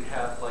one, you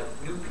have like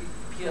new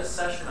PS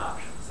session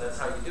options. That's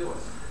how you do it.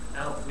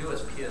 Now, the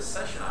newest PS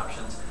session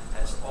options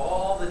has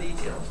all the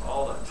details,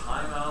 all the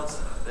timeouts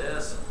and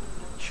this,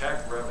 and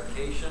check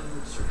revocation,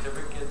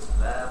 certificates,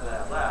 blah,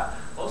 blah, blah.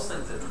 Most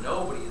things that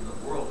nobody in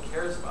the world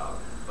cares about,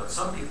 but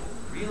some people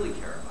really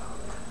care about.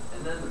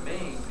 And then the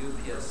main new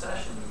PS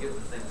session, you get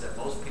the things that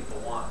most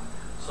people want.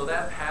 So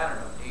that pattern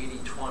of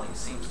 80-20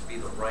 seems to be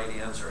the right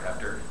answer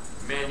after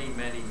many,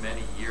 many,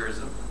 many years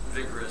of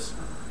vigorous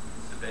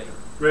debate.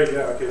 Great,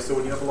 yeah, okay, so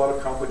when you have a lot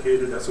of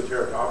complicated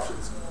esoteric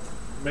options,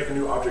 make a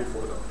new object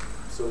for them.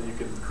 So you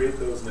can create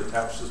those and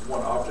attach just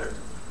one object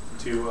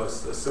to a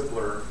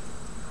simpler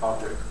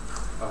object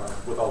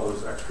with all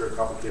those extra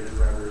complicated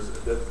parameters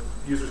that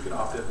users can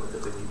opt in with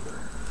if they need them.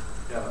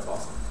 Yeah, that's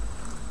awesome.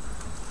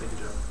 Thank you,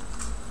 Jeff.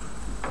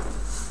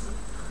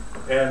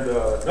 And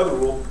another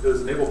rule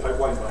is enable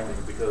pipeline binding,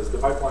 because the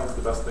pipeline is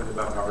the best thing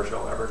about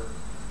PowerShell ever.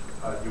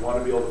 You want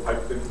to be able to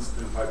pipe things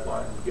through the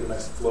pipeline, get a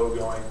nice flow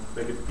going,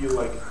 make it feel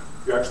like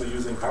you're actually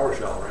using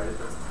PowerShell, right?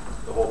 That's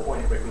the whole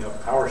point. You're making a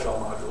PowerShell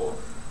module.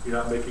 You're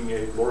not making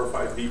a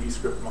glorified VB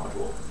script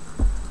module.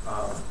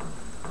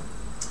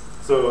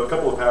 So a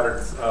couple of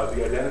patterns.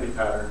 The identity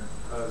pattern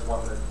is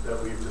one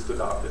that we've just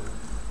adopted.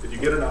 If you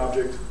get an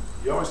object,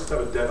 you always just have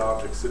a dead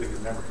object sitting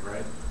in memory,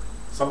 right?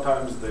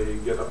 sometimes they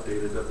get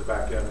updated at the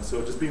back end.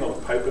 So just being able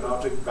to pipe an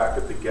object back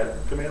at the get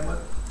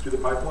commandlet through the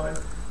pipeline,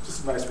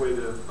 just a nice way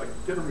to like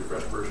get a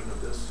refresh version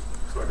of this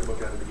so I can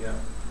look at it again.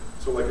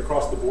 So like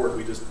across the board,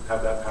 we just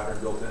have that pattern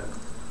built in.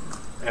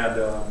 And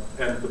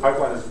the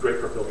pipeline is great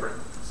for filtering.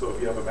 So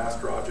if you have a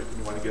master object and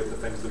you want to get the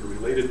things that are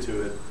related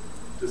to it,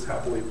 just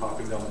happily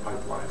popping down the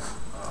pipeline.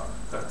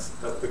 That's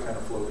the kind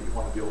of flow that you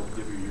want to be able to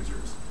give your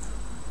users.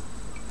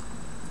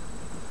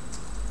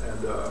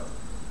 And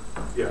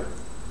yeah,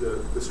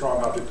 the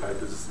strong object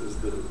type is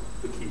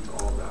the key to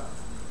all of that.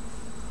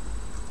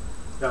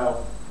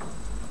 Now,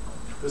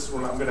 this is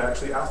when I'm going to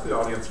actually ask the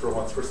audience for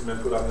once for some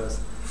input on this.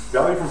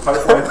 Value from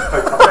pipeline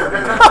by property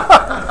name.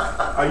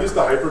 I use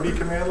the Hyper-V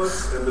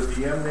commandlets, and the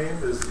VM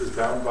name is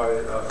bound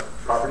by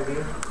property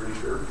name, I'm pretty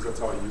sure, because that's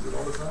how I use it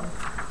all the time.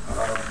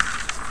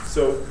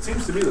 So it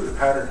seems to me that the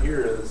pattern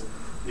here is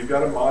you've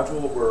got a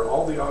module where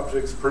all the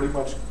objects pretty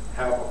much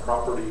have a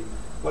property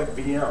like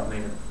VM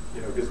name. You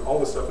know, because all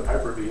the stuff in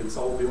Hyper-V, it's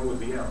all dealing with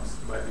VMs.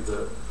 It might be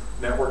the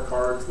network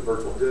cards, the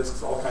virtual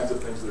disks, all kinds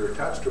of things that are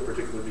attached to a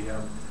particular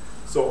VM.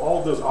 So all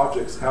of those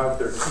objects have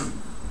their key.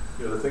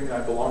 You know, the thing I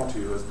belong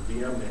to is the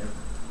VM name.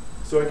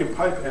 So I can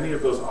pipe any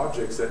of those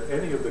objects at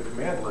any of the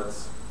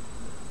commandlets,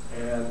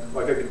 and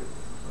like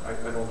I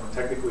don't know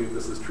technically if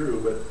this is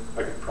true,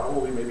 but I could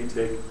probably maybe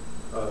take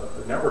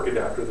a network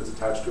adapter that's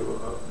attached to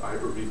a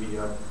Hyper-V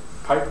VM,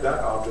 pipe that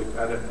object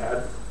at an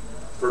add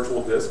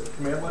virtual disk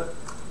commandlet,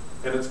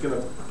 and it's going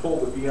to pull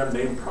the VM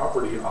name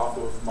property off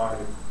of my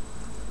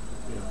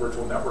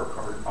virtual network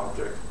card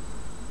object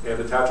and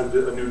attach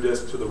a new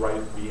disk to the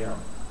right VM.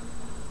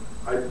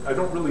 I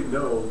don't really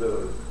know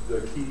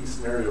the key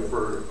scenario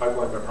for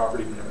pipeline by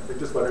property name. I think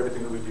just about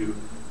everything that we do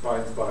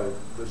binds by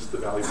just the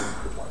value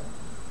from the pipeline.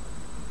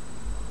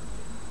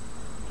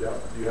 Yeah,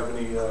 do you have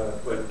any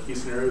like key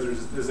scenarios, or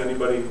is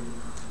anybody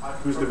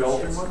who's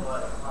developing one?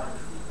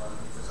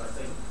 Because I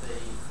think the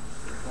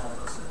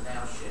commandlets that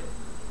now ship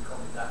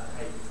copied that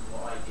behavior from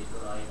what I did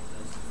when I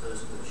implemented the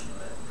first version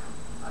of it,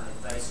 and it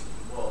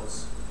basically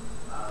was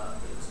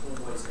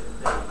always going to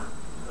be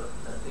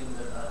the thing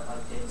that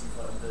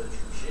identified a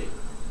virtual machine.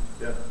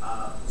 Yeah.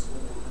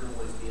 Would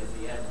always be a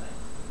VM name.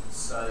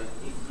 So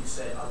if you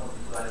said I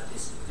wanted to add a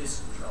disk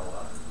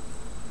controller,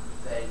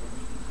 then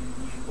you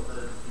knew what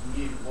the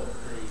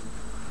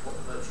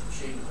virtual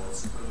machine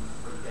was when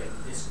you gave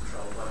the disk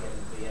controller by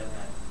getting the VM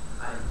name,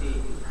 and indeed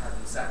it had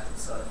exactly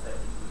the side effect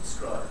that you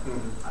described.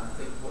 Mm-hmm. And I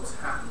think what's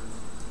happened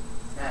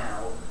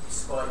now,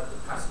 despite the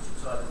passage of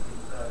time and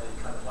people going and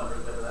kind of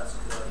wondering whether that's a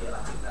good idea,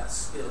 I think that's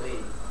still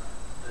in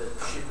the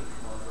shipping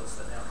commandlets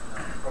that now come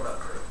out in the product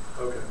group.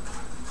 Okay.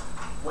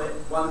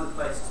 One of the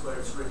places where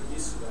it's really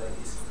useful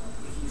is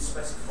if you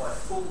specify a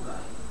full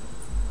name,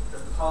 the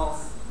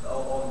path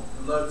on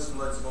loads and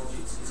loads of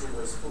objects is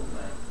always full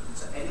name.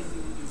 So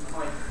anything that you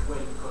type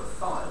where you've got a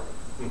file,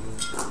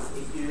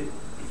 if you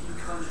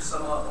conjure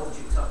some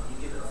object up and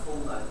you give it a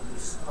full name, you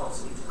just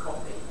pass it into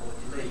copy or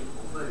delete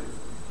or move,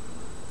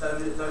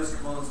 those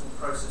commands will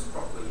process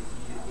properly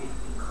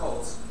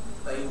because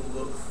they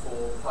will look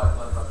for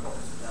pipeline by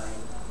property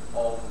name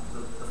of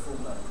the full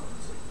name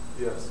property.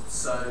 Yes.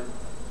 So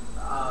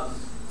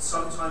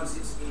sometimes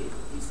it's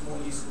more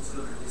useful to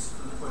look at this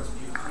from the point of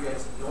view of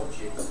creating the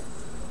object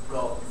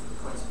rather than from the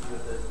point of view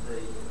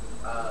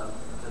of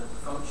the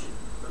function.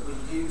 But when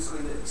you do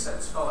something that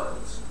accepts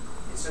files,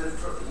 instead of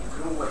you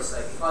can always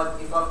say if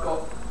I've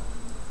got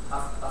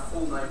a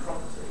full name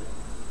property,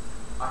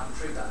 I can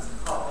treat that as a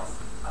path,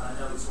 and I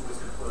know it's always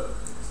going to work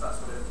because that's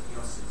what everything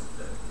else seems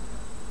to do.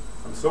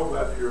 I'm so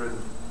glad that you're in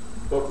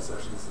both the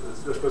sessions,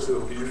 especially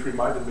you just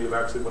reminded me of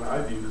actually when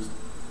I've used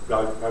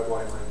value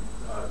pipeline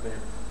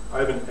name. I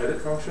have an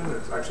edit function.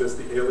 It's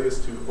the alias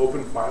to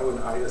open file in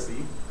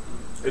ISE,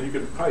 and you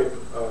can pipe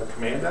a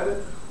command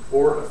edit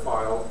or a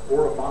file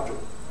or a module.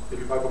 If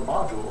you pipe a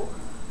module,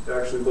 it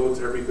actually loads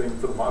everything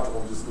for the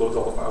module and just loads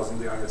all the files in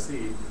the ISE.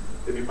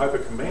 If you pipe a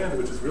command,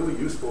 which is really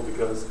useful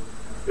because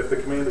if the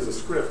command is a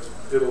script,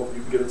 you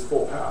can get its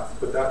full path,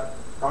 but that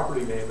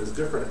property name is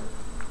different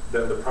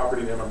than the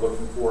property name I'm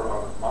looking for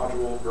on a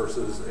module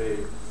versus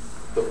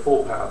the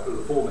full path or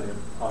the full name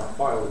on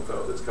file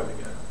info that's coming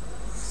in.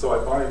 So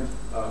I bind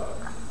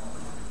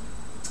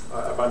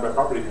by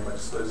property name. I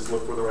just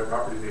look for the right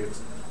property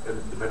names,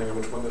 and depending on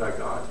which one that I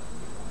got,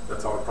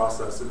 that's how I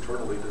process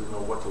internally to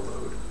know what to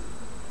load.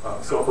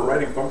 So for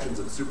writing functions,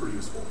 it's super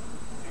useful.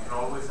 You can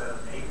always add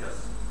an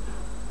alias.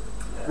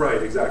 Yeah.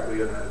 Right,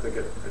 exactly, and I think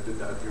I did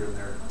that here and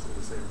there. So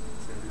the same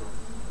deal.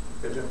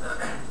 Yeah, Jim?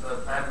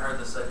 I haven't heard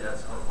this said yet,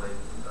 so hopefully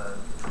I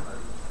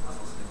was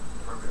listening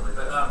appropriately.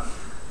 But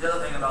the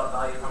other thing about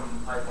value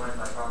from pipeline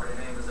by property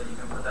name is that you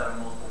can put that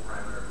on multiple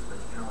parameters, but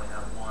you can only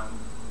have one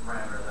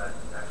parameter that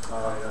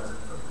actually goes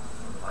into the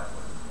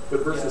pipeline.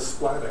 But versus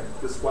splatting,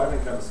 because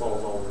splatting kind of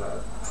solves all of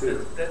that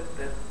too.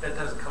 That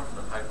doesn't come from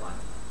the pipeline.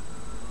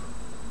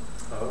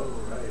 Oh,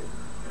 right.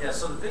 Yeah,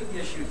 so the big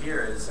issue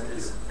here is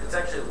it's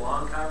actually a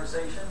long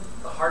conversation.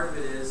 The heart of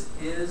it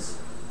is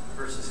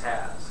versus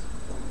has.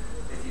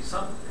 If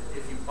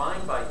you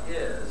bind by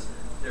is,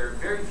 there are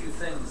very few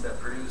things that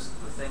produce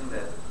the thing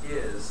that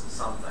is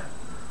something.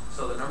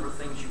 So the number of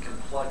things you can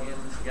plug in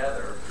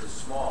together is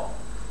small.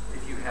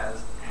 If you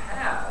has,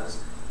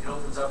 it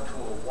opens up to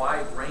a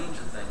wide range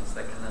of things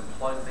that can then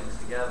plug things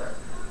together.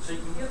 So you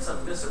can get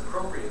some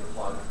misappropriated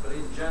plugs, but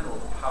in general,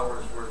 the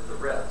power is worth the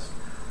risk.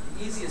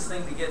 The easiest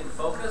thing to get in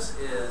focus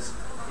is,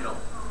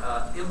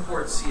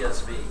 import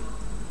CSV.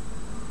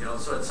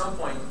 So at some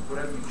point,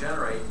 whatever you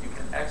generate, you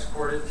can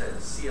export it to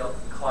XML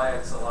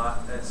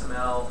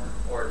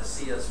or to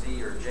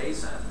CSV or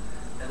JSON,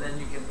 and then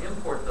you can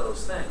import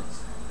those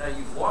things. Now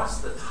you've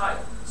lost the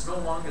type. It's no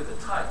longer the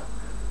type,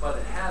 but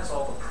it has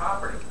all the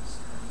properties.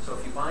 So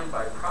if you bind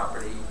by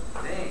property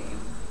name,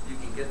 you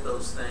can get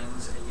those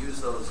things and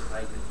use those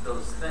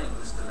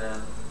things to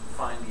then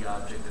find the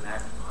object and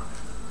act upon it.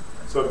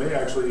 So it may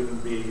actually even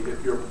be,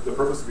 if the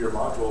purpose of your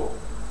module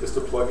is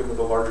to plug into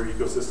the larger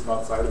ecosystem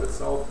outside of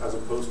itself, as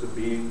opposed to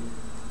being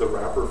the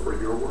wrapper for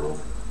your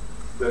world,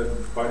 then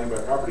binding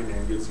by property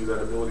name gives you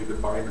that ability to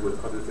bind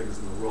with other things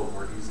in the world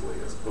more easily,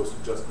 as opposed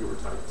to just your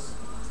types.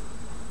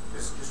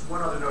 Just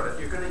one other note, if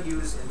you're going to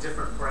use in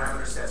different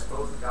parameter sets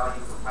both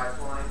value from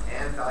pipeline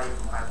and value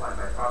from pipeline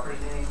by property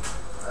name,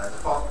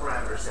 default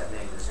parameter set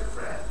name is your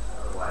friend.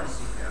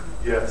 Otherwise,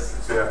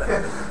 Yes,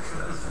 yeah.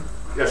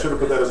 Yeah, I should have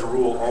put that as a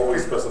rule.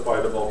 Always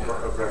specify default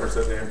parameter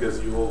set name, because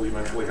you will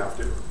eventually have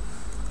to.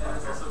 And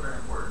it's also very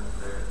important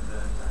then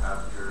to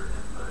have your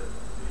input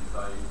be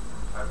value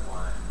from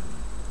pipeline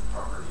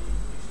property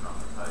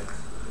HTML type, so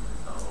that you can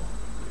tell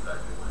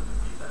exactly when to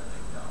feed that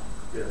thing down.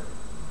 Yeah.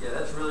 Yeah,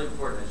 that's really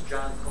important. As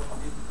John,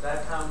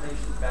 that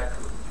combination, back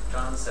to what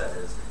John said,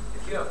 is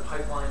if you have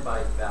pipeline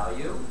by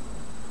value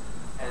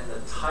and the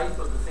type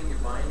of the thing you're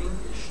binding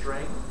is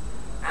string,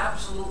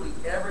 absolutely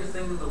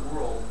everything in the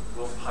world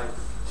will pipe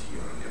to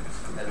you.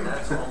 And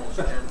that's almost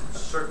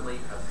certainly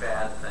a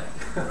bad thing.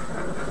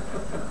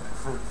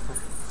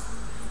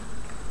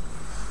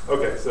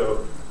 Okay,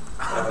 so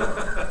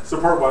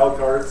support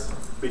wildcards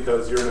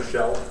because you're in a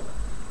shell.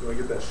 You want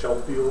to get that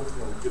shell feel,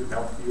 good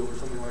mouth feel or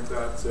something like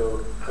that.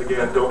 So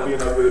again, don't be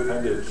an ugly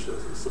appendage.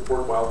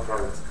 Support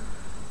wildcards.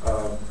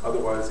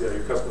 Otherwise, yeah,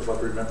 your customers will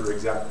have to remember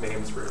exact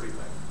names for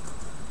everything.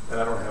 And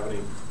I don't have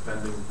any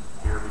pending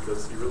here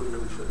because you really,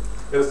 really should.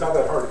 And it's not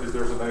that hard because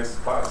there's a nice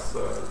class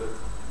that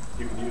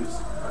you can use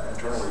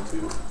internally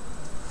to do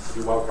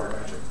wildcard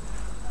matching.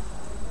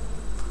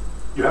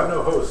 You have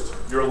no host.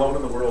 You're alone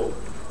in the world.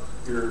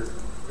 You're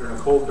in a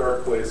cold,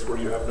 dark place where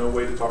you have no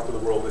way to talk to the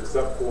world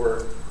except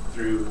for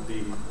through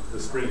the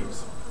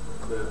streams,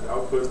 the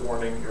output,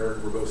 warning, error,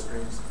 verbose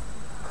streams.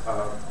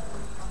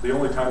 The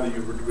only time that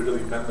you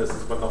really bend this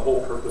is when the whole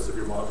purpose of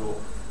your module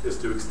is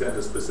to extend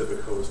a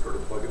specific host or to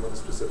plug in with a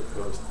specific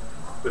host.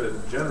 But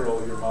in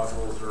general, your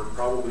modules are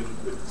probably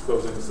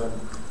exposing some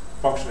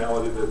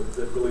functionality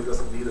that really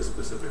doesn't need a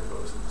specific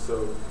host.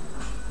 So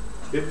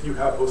if you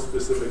have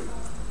host-specific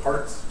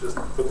parts, just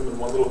put them in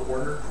one little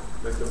corner,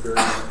 make them very,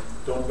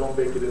 don't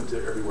bake it into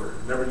everywhere.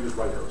 Never use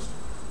right host.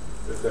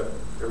 If that,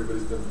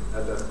 everybody's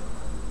had that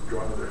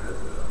drawn in their head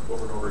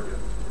over and over again.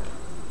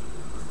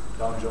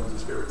 Don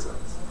Jones's favorite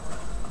sentence.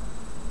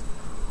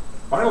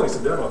 Finally,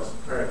 some demos.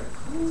 All right.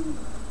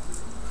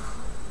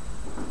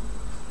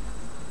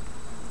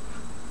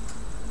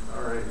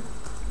 All right.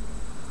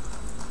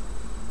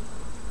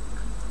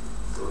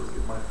 So let's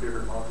get my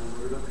favorite module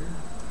loaded up here.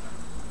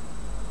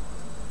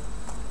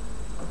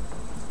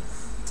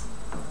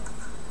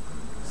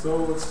 So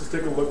let's just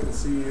take a look and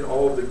see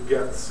all of the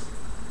gets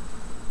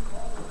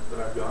that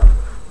I've got.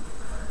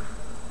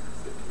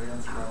 Get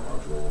commands from my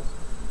module,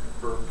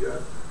 verb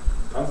get,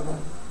 tons of them.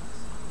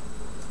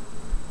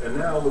 And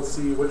now let's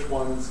see which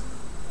ones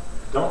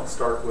don't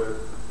start with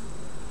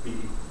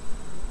be.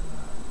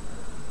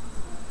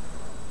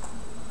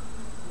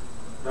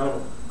 None of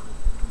them.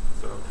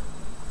 So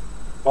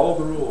follow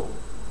the rule.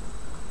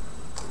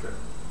 Okay.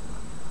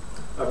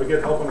 If I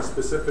get help on a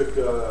specific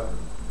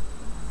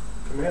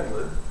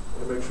commandlet, I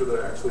want to make sure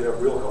that I actually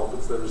have real help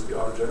instead of just the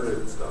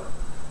auto-generated stuff.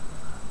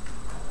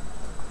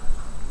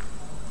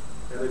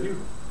 And I do.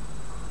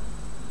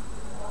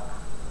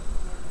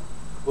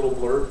 Little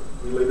blurb,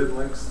 related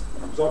links.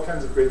 There's all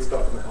kinds of great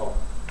stuff in the help.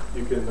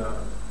 You can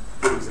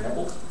give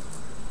examples.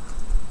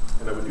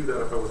 And I would do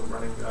that if I wasn't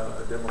running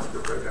a demo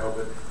script right now.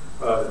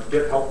 But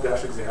get help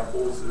dash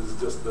examples is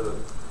just the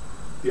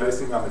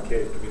icing on the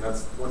cake. I mean,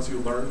 that's once you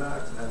learn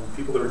that, and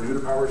people that are new to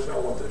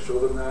PowerShell, once I show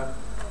them that,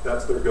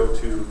 that's their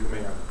go-to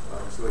command.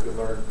 So they can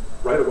learn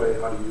right away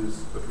how to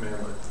use the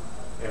commandlet.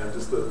 And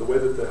just the way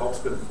that the help's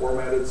been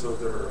formatted, so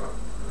there are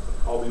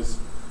all these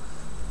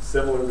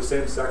similar, the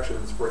same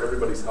sections for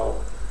everybody's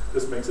help.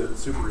 This makes it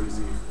super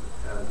easy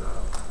and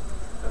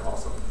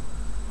awesome.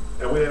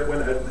 And we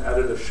went ahead and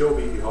added a show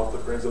me help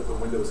that brings up the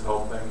Windows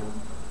help thing. And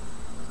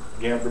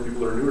again, for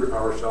people that are newer to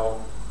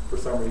PowerShell, for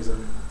some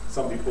reason,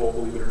 some people,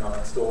 believe it or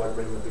not, still like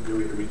bringing up the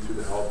GUI to read through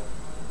the help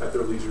at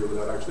their leisure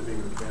without actually being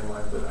in the command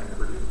line, but I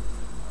never do.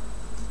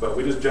 But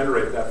we just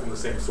generate that from the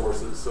same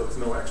sources, so it's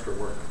no extra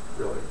work,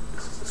 really.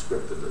 It's just a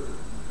script that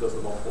does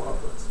the multiple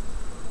outputs.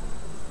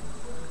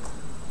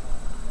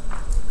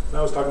 Now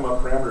I was talking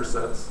about parameter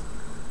sets.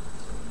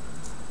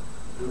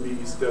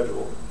 Ruby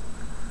schedule.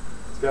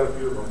 It's got a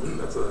few of them.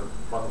 That's a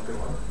fun looking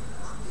one.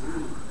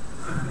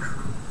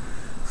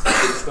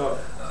 Good stuff.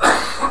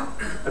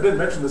 I didn't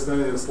mention this in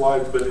any of the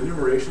slides, but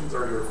enumerations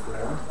are your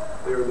friend.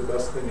 They are the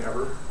best thing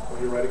ever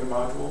when you're writing a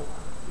module.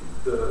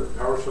 The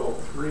PowerShell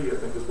 3, I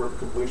think, is where the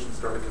completion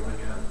started coming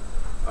in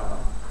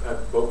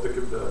at both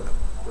the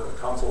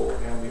console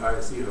and the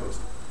ISE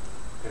host,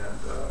 and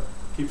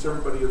keeps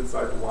everybody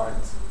inside the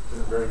lines in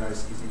a very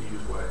nice,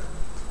 easy-to-use way.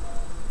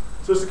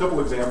 So just a couple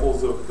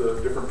examples of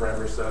the different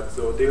parameter sets.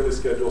 So a daily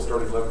schedule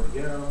starting 11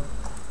 p.m.,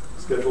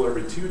 schedule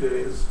every 2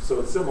 days. So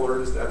it's similar,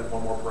 just added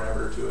one more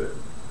parameter to it.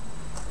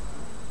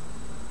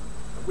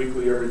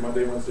 Weekly every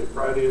Monday, Wednesday,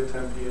 Friday at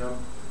 10 p.m.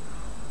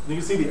 And you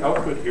can see the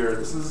output here.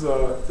 This is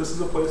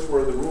a place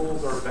where the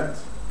rules are bent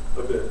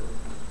a bit.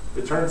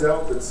 It turns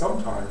out that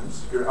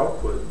sometimes your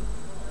output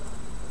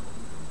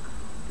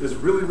is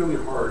really,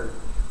 really hard,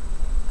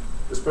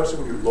 especially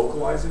when you're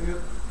localizing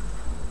it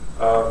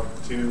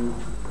to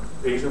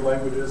Asian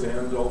languages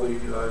and all the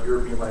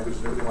European languages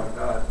and everything like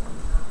that.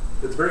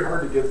 It's very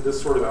hard to get this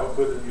sort of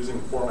output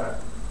using format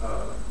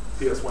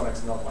PS1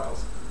 XML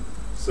files.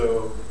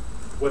 So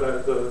what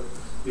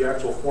the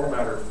actual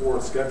formatter for a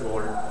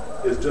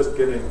scheduler is just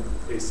getting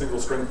a single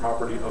string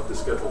property of the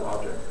schedule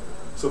object.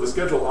 So the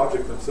schedule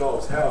object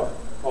themselves have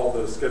all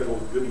the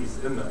scheduled goodies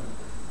in them,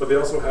 but they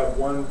also have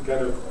one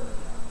kind of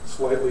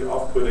slightly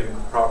off-putting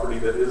property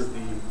that is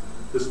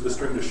this is the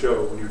string to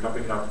show when you're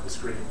dumping it onto the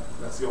screen.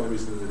 That's the only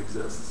reason that it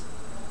exists.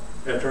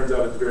 And it turns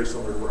out it's very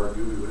similar to what our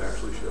GUI would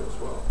actually show as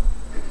well.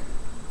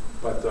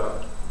 But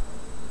so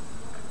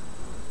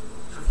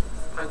if you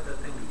pipe that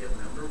thing to get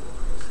member, what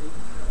will you see?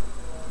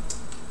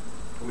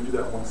 Let me do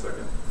that 1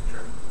 second.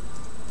 Sure.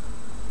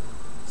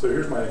 So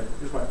here's my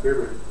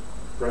favorite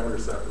parameter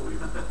set that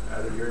we've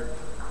added here.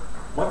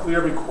 Monthly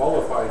every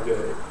qualified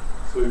day.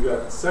 So we've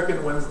got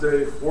second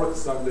Wednesday, fourth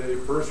Sunday,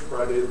 first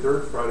Friday,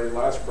 third Friday,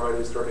 last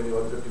Friday, starting at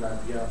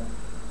 11:59 p.m.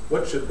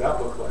 What should that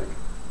look like?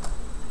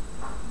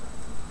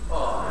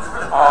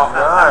 Oh,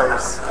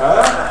 nice.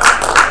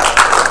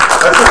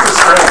 That's just a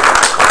string.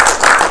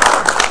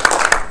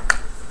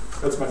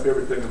 That's my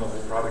favorite thing in the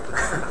whole product.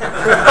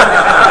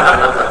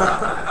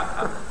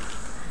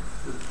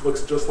 It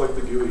looks just like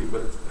the GUI,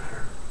 but it's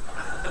better.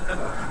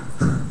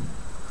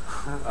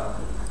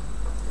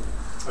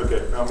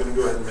 Okay, now I'm going to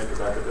go ahead and make a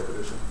backup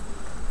definition.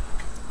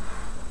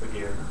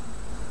 Again,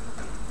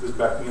 just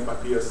backing up my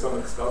PS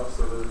Summit stuff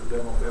so that if the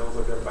demo fails,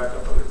 I've got a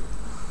backup of it.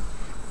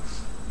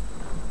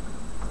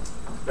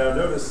 Now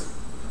notice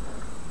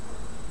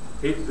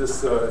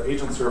this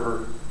agent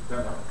server.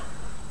 No.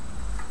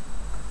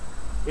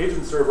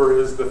 Agent server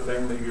is the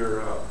thing that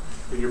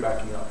you're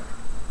backing up.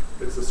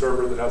 It's the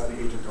server that has the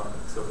agent on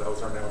it. So that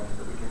was our noun name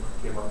that we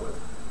came up with.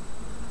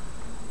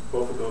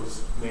 Both of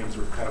those names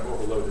were kind of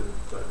overloaded,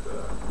 but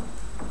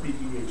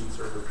BE agent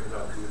server turned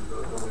out to be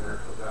the winner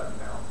of that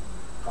noun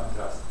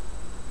contest.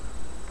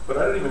 But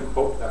I didn't even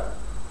quote that.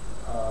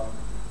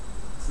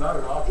 It's not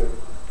an object.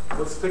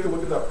 Let's take a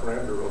look at that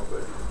parameter real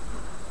quick.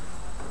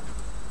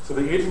 So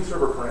the agent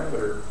server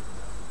parameter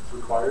is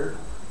required.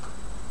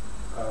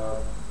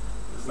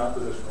 It's not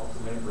positional, it's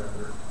a main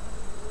parameter.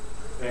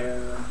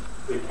 And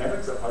it can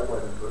accept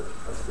pipeline input,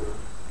 that's cool.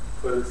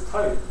 But its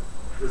type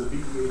is a BE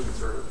agent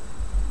server.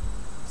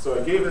 So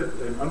I gave it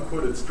an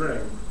unquoted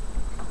string,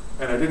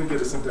 and I didn't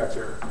get a syntax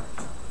error.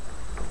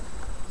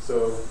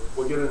 So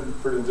we'll get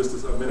in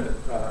just a minute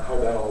how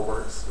that all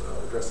works,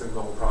 addressing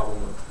the whole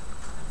problem of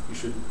you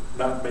should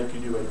not make you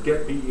do a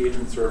get BE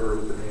agent server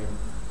with the name.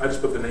 I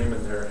just put the name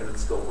in there and it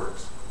still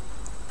works.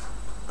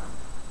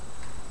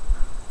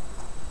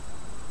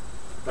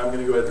 Now I'm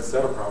going to go ahead and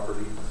set a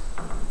property.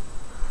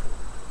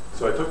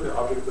 So I took the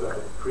object that I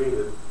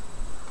created,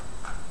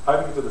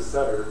 piping it to the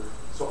setter,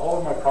 so all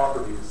of my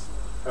properties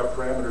have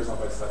parameters on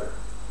my setter.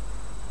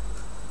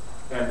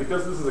 And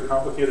because this is a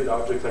complicated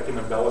object, I can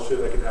embellish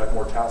it, I can add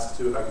more tasks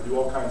to it, I can do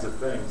all kinds of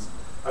things.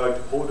 I like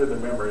to pull it into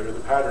memory, or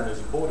the pattern is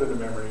you pull it into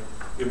memory,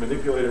 you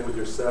manipulate it with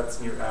your sets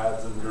and your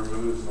adds and your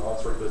moves and all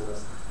that sort of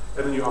business.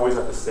 And then you always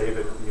have to save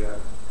it at the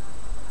end.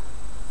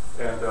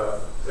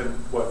 And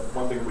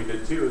one thing we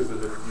did too is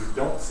that if you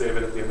don't save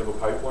it at the end of a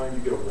pipeline, you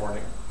get a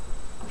warning.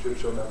 I should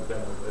have shown that in the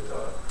demo, but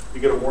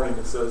you get a warning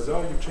that says,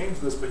 oh, you've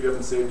changed this, but you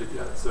haven't saved it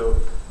yet. So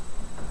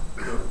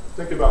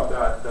think about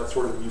that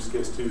sort of use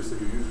case too, so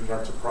your users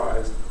aren't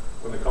surprised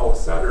when they call a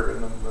setter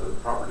and then the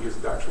property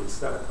isn't actually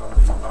set on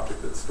the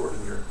object that's stored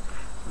in your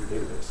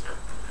database.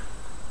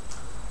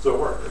 So it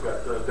worked. I've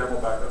got the demo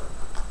backup.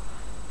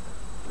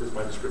 Here's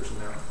my description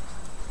now.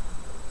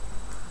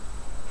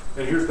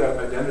 And here's that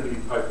identity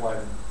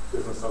pipeline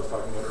business I was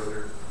talking about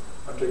earlier.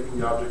 I'm taking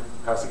the object,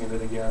 passing it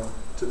in again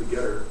to the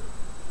getter,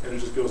 and it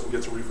just goes and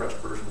gets a refreshed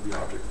version of the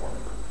object for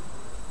me.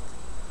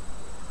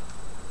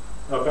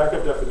 Now,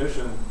 backup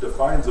definition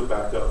defines a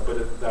backup,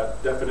 but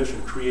that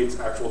definition creates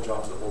actual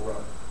jobs that will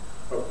run.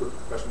 Oh, quick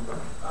question, Ben?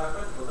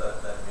 First of all,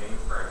 that main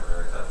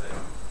parameter accepting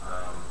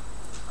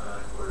an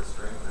uncoded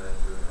string and then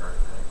doing the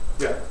right thing.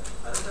 Yeah.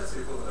 I think that's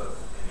the equivalent of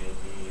an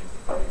AD and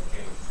TP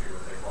exchange too,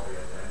 what they call the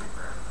identity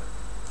parameter.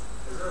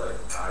 Is there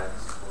like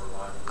guidance for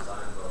logical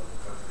design of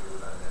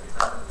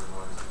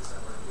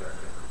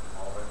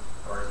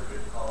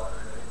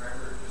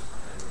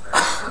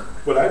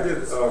what I did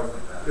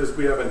is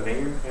we have a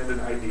name and an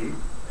ID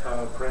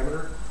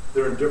parameter.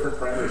 They're in different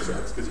parameter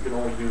sets because you can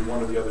only do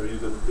one or the other,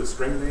 either the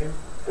string name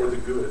or the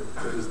GUID,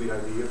 that is the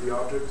ID of the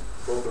object.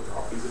 Both are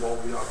properties of all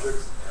of the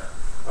objects.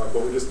 But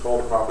we just call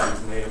the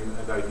properties name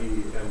and ID,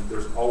 and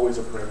there's always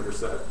a parameter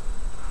set.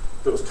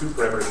 Those two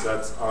parameter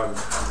sets on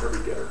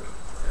every getter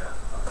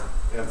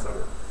and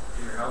setter.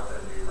 In your help, then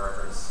you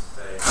reference,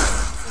 say, in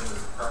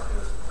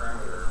this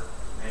parameter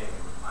name,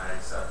 I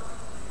accept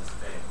these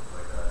things,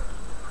 like a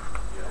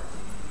ID,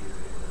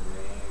 the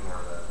name,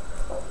 or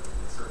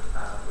the search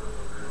path, or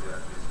whatever you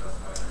actually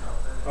specify in your help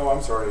then? Oh,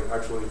 I'm sorry.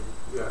 Actually,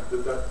 yeah,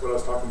 what I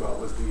was talking about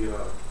was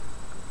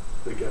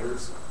the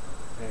getters,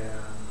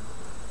 and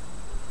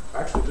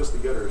actually just the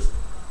getters.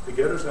 The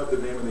getters have the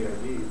name and the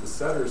ID. The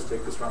setters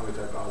take the strongly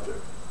typed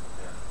object.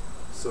 Yeah.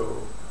 So,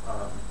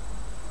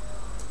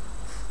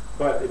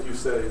 but if you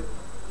say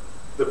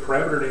the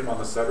parameter name on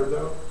the setter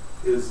though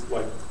is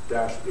like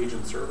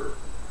 -agent server,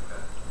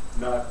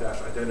 not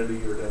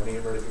 -identity or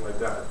 .name or anything like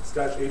that. It's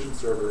 -agent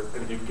server,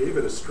 and if you gave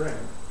it a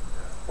string,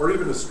 or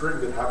even a string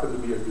that happened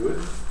to be a GUID,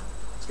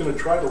 it's going to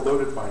try to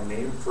load it by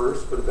name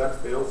first, but if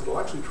that fails, it'll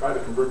actually try to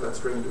convert that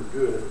string into a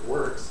GUID. If it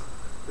works,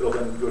 it'll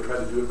then go try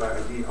to do it by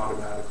ID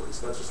automatically.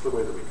 So that's just the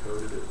way that we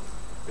coded it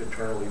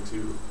internally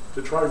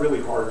to try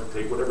really hard to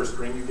take whatever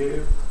string you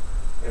gave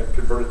and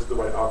convert it to the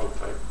right object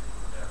type.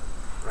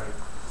 Right?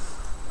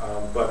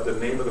 But the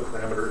name of the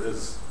parameter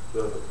is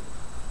the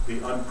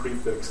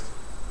unprefixed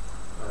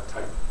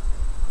type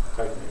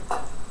name.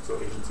 So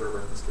agent server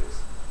in this case.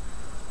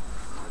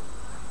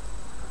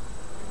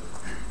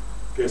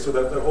 Okay, so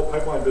that whole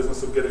pipeline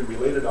business of getting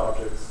related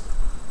objects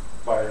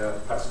by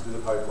passing through the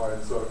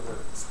pipeline, so it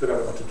spit out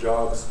a bunch of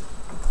jobs,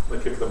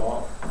 and kick them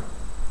off.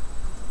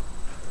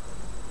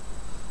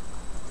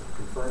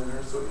 Confirm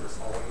there, so yes,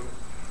 all of them.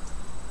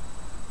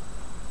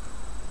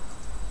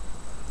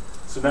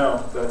 So now,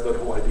 that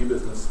whole ID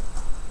business,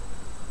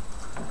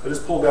 I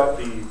just pulled out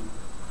the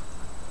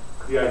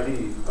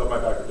ID of my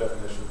backup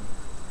definition,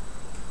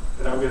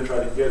 and I'm going to try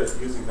to get it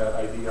using that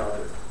ID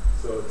object.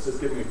 So it's just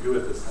giving a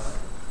GUID this time.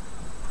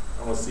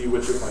 I want to see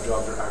which of my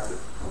jobs are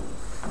active.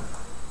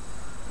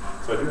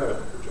 So I do have an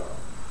active job.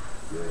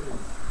 Yay.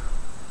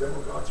 Demo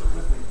gods are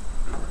with me.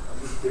 I'm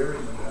just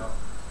daring them now.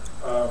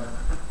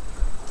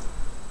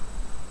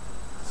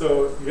 So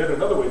you get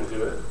another way to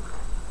do it.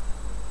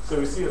 So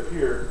we see up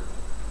here,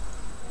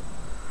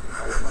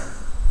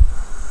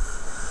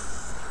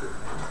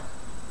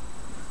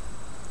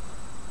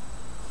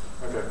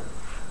 okay.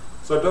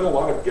 So I've done a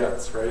lot of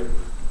gets, right?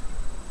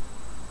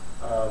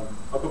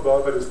 Up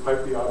above it is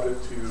pipe the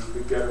object to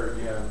the getter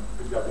again,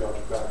 and got the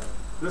object back.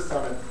 This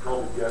time it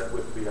called the get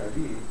with the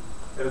ID,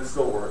 and it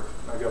still worked,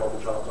 and I got all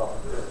the jobs off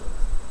of it.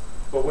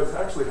 But what's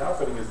actually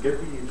happening is get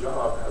the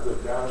job has a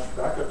dash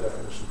backup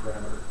definition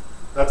parameter.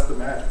 That's the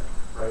magic,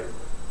 right?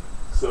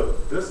 So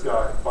this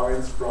guy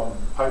binds from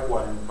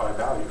pipeline by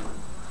value,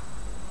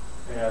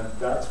 and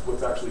that's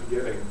what's actually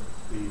getting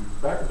the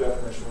backup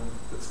definition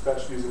that's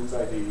fetched using its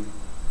ID.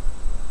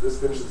 This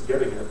finishes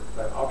getting it,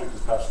 that object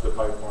is patched to the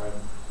pipeline,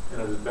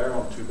 and it is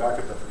bound to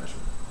backup definition.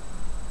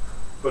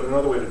 But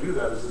another way to do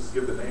that is just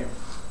give the name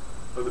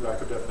of the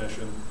backup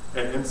definition,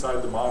 and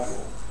inside the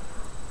module,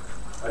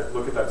 I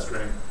look at that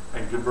string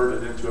and convert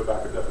it into a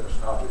backup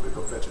definition object that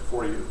go fetch it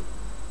for you.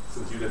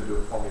 Since you didn't do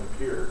it for me up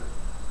here,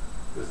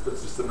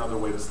 that's just another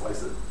way to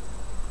slice it.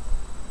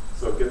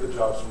 So get the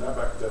jobs from that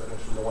backup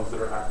definition, the ones that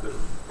are active,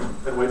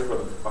 and wait for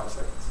them for 5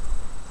 seconds.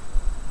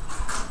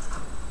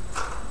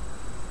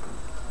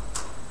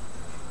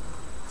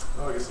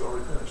 Oh, I guess it's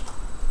already finished.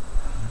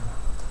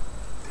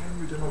 Damn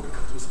you, demo,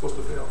 it was supposed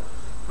to fail.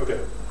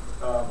 Okay.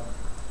 I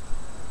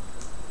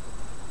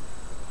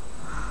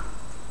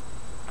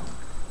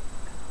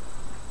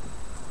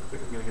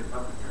think I'm going to get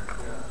nothing here.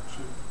 Yeah,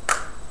 shoot.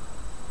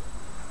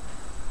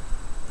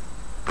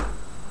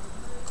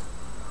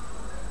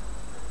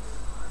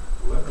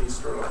 Let me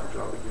start off the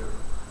job again.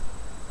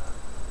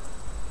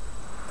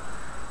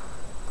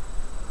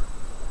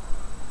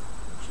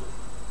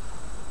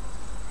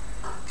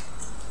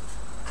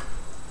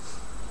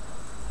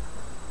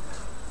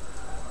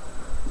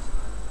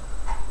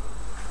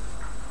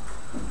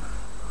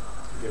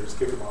 Okay, just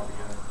kick them off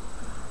again.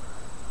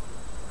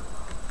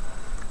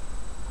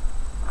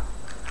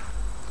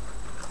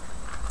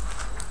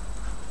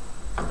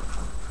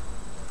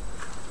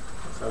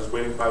 So I was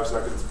waiting 5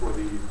 seconds for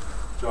the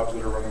jobs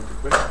that are running to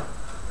quit,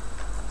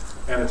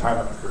 and a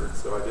timeout occurred,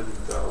 so I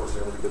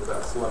wasn't able to get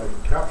that. So let me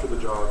capture the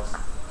jobs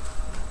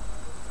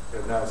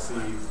and now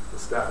see the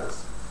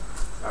status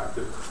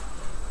active.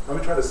 Let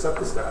me try to set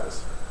the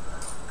status.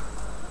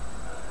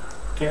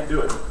 Can't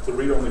do it. It's a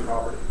read-only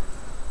property.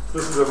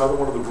 This is another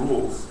one of the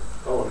rules.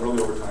 Oh, I'm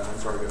really over time. I'm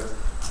sorry, guys.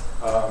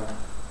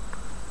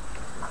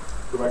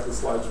 Go back to the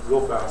slides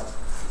real fast.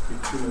 Be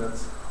 2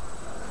 minutes.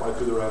 Fly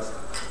through the rest.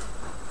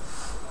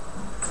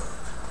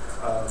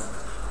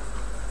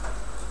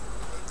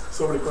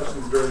 So many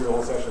questions during the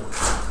whole session.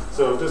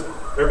 So just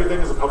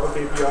everything is a public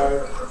API.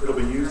 It'll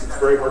be used. It's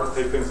very hard to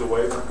take things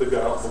away once they've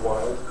got out in the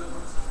wild.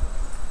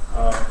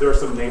 There are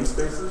some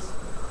namespaces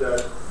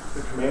that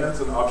the commands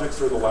and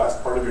objects are the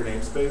last part of your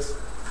namespace.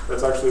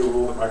 That's actually a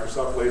rule that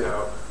Microsoft laid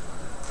out.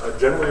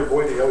 Generally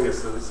avoid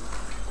aliases.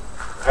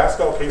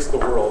 Pascal case the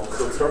world,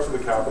 so it starts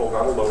with a capital,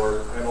 not a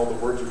lower, and all the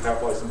words are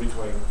capitalized in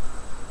between.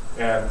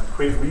 And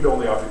create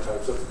read-only object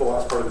types. That's what the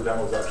last part of the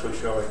demo is actually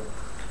showing.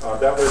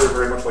 That way they're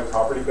very much like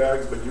property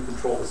bags, but you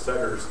control the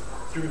setters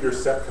through your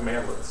set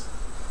commandlets.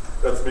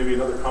 That's maybe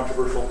another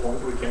controversial point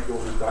that we can't go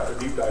into a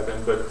deep dive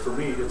in, but for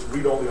me, it's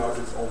read-only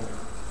objects only.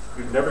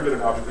 You never get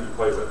an object that you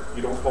play with.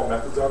 You don't call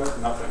methods on it,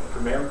 nothing.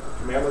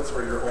 Commandlets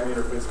are your only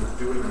interface with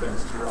doing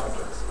things to your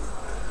objects.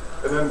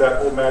 And then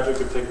that whole magic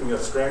of taking a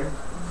string,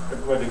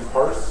 implementing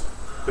parse,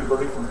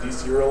 converting from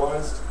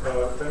deserialized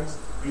things,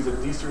 use a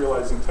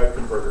deserializing type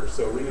converter.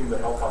 So reading the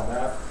help on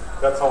that,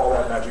 that's how all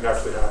that magic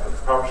actually happens.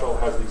 PowerShell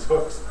has these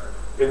hooks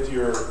into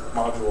your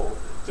module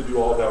to do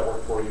all of that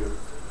work for you.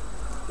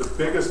 The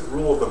biggest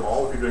rule of them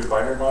all, if you're doing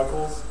binary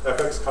modules,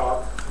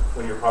 fxtop,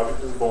 when your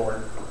project is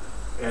born,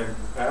 and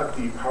add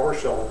the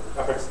PowerShell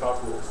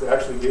fxtop rules. They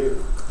actually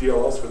gave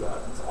DLLs for that.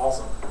 It's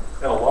awesome.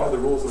 And a lot of the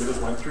rules that we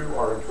just went through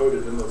are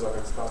encoded in those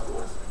fxtop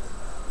rules.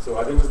 So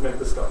I didn't just make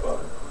this stuff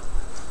up.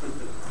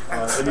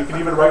 And you can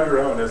even write your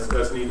own as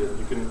needed.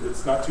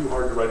 It's not too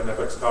hard to write an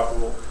fxtop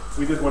rule.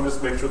 We did one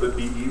just to make sure that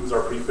BE was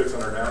our prefix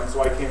on our noun,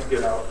 so I can't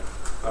get out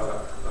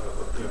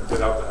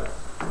that.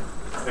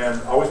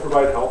 And always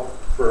provide help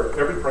for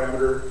every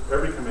parameter,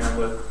 every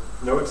commandlet,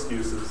 no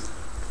excuses.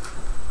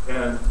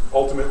 And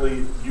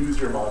ultimately use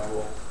your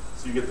module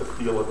so you get the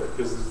feel of it,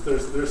 because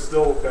there's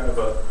still kind of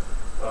a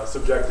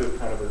subjective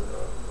kind of a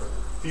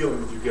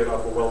feeling that you get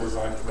out of a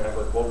well-designed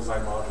commandlet,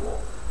 well-designed module.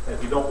 And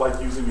if you don't like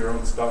using your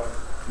own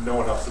stuff, no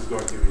one else is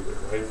going to either,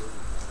 right?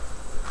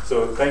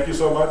 So thank you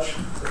so much.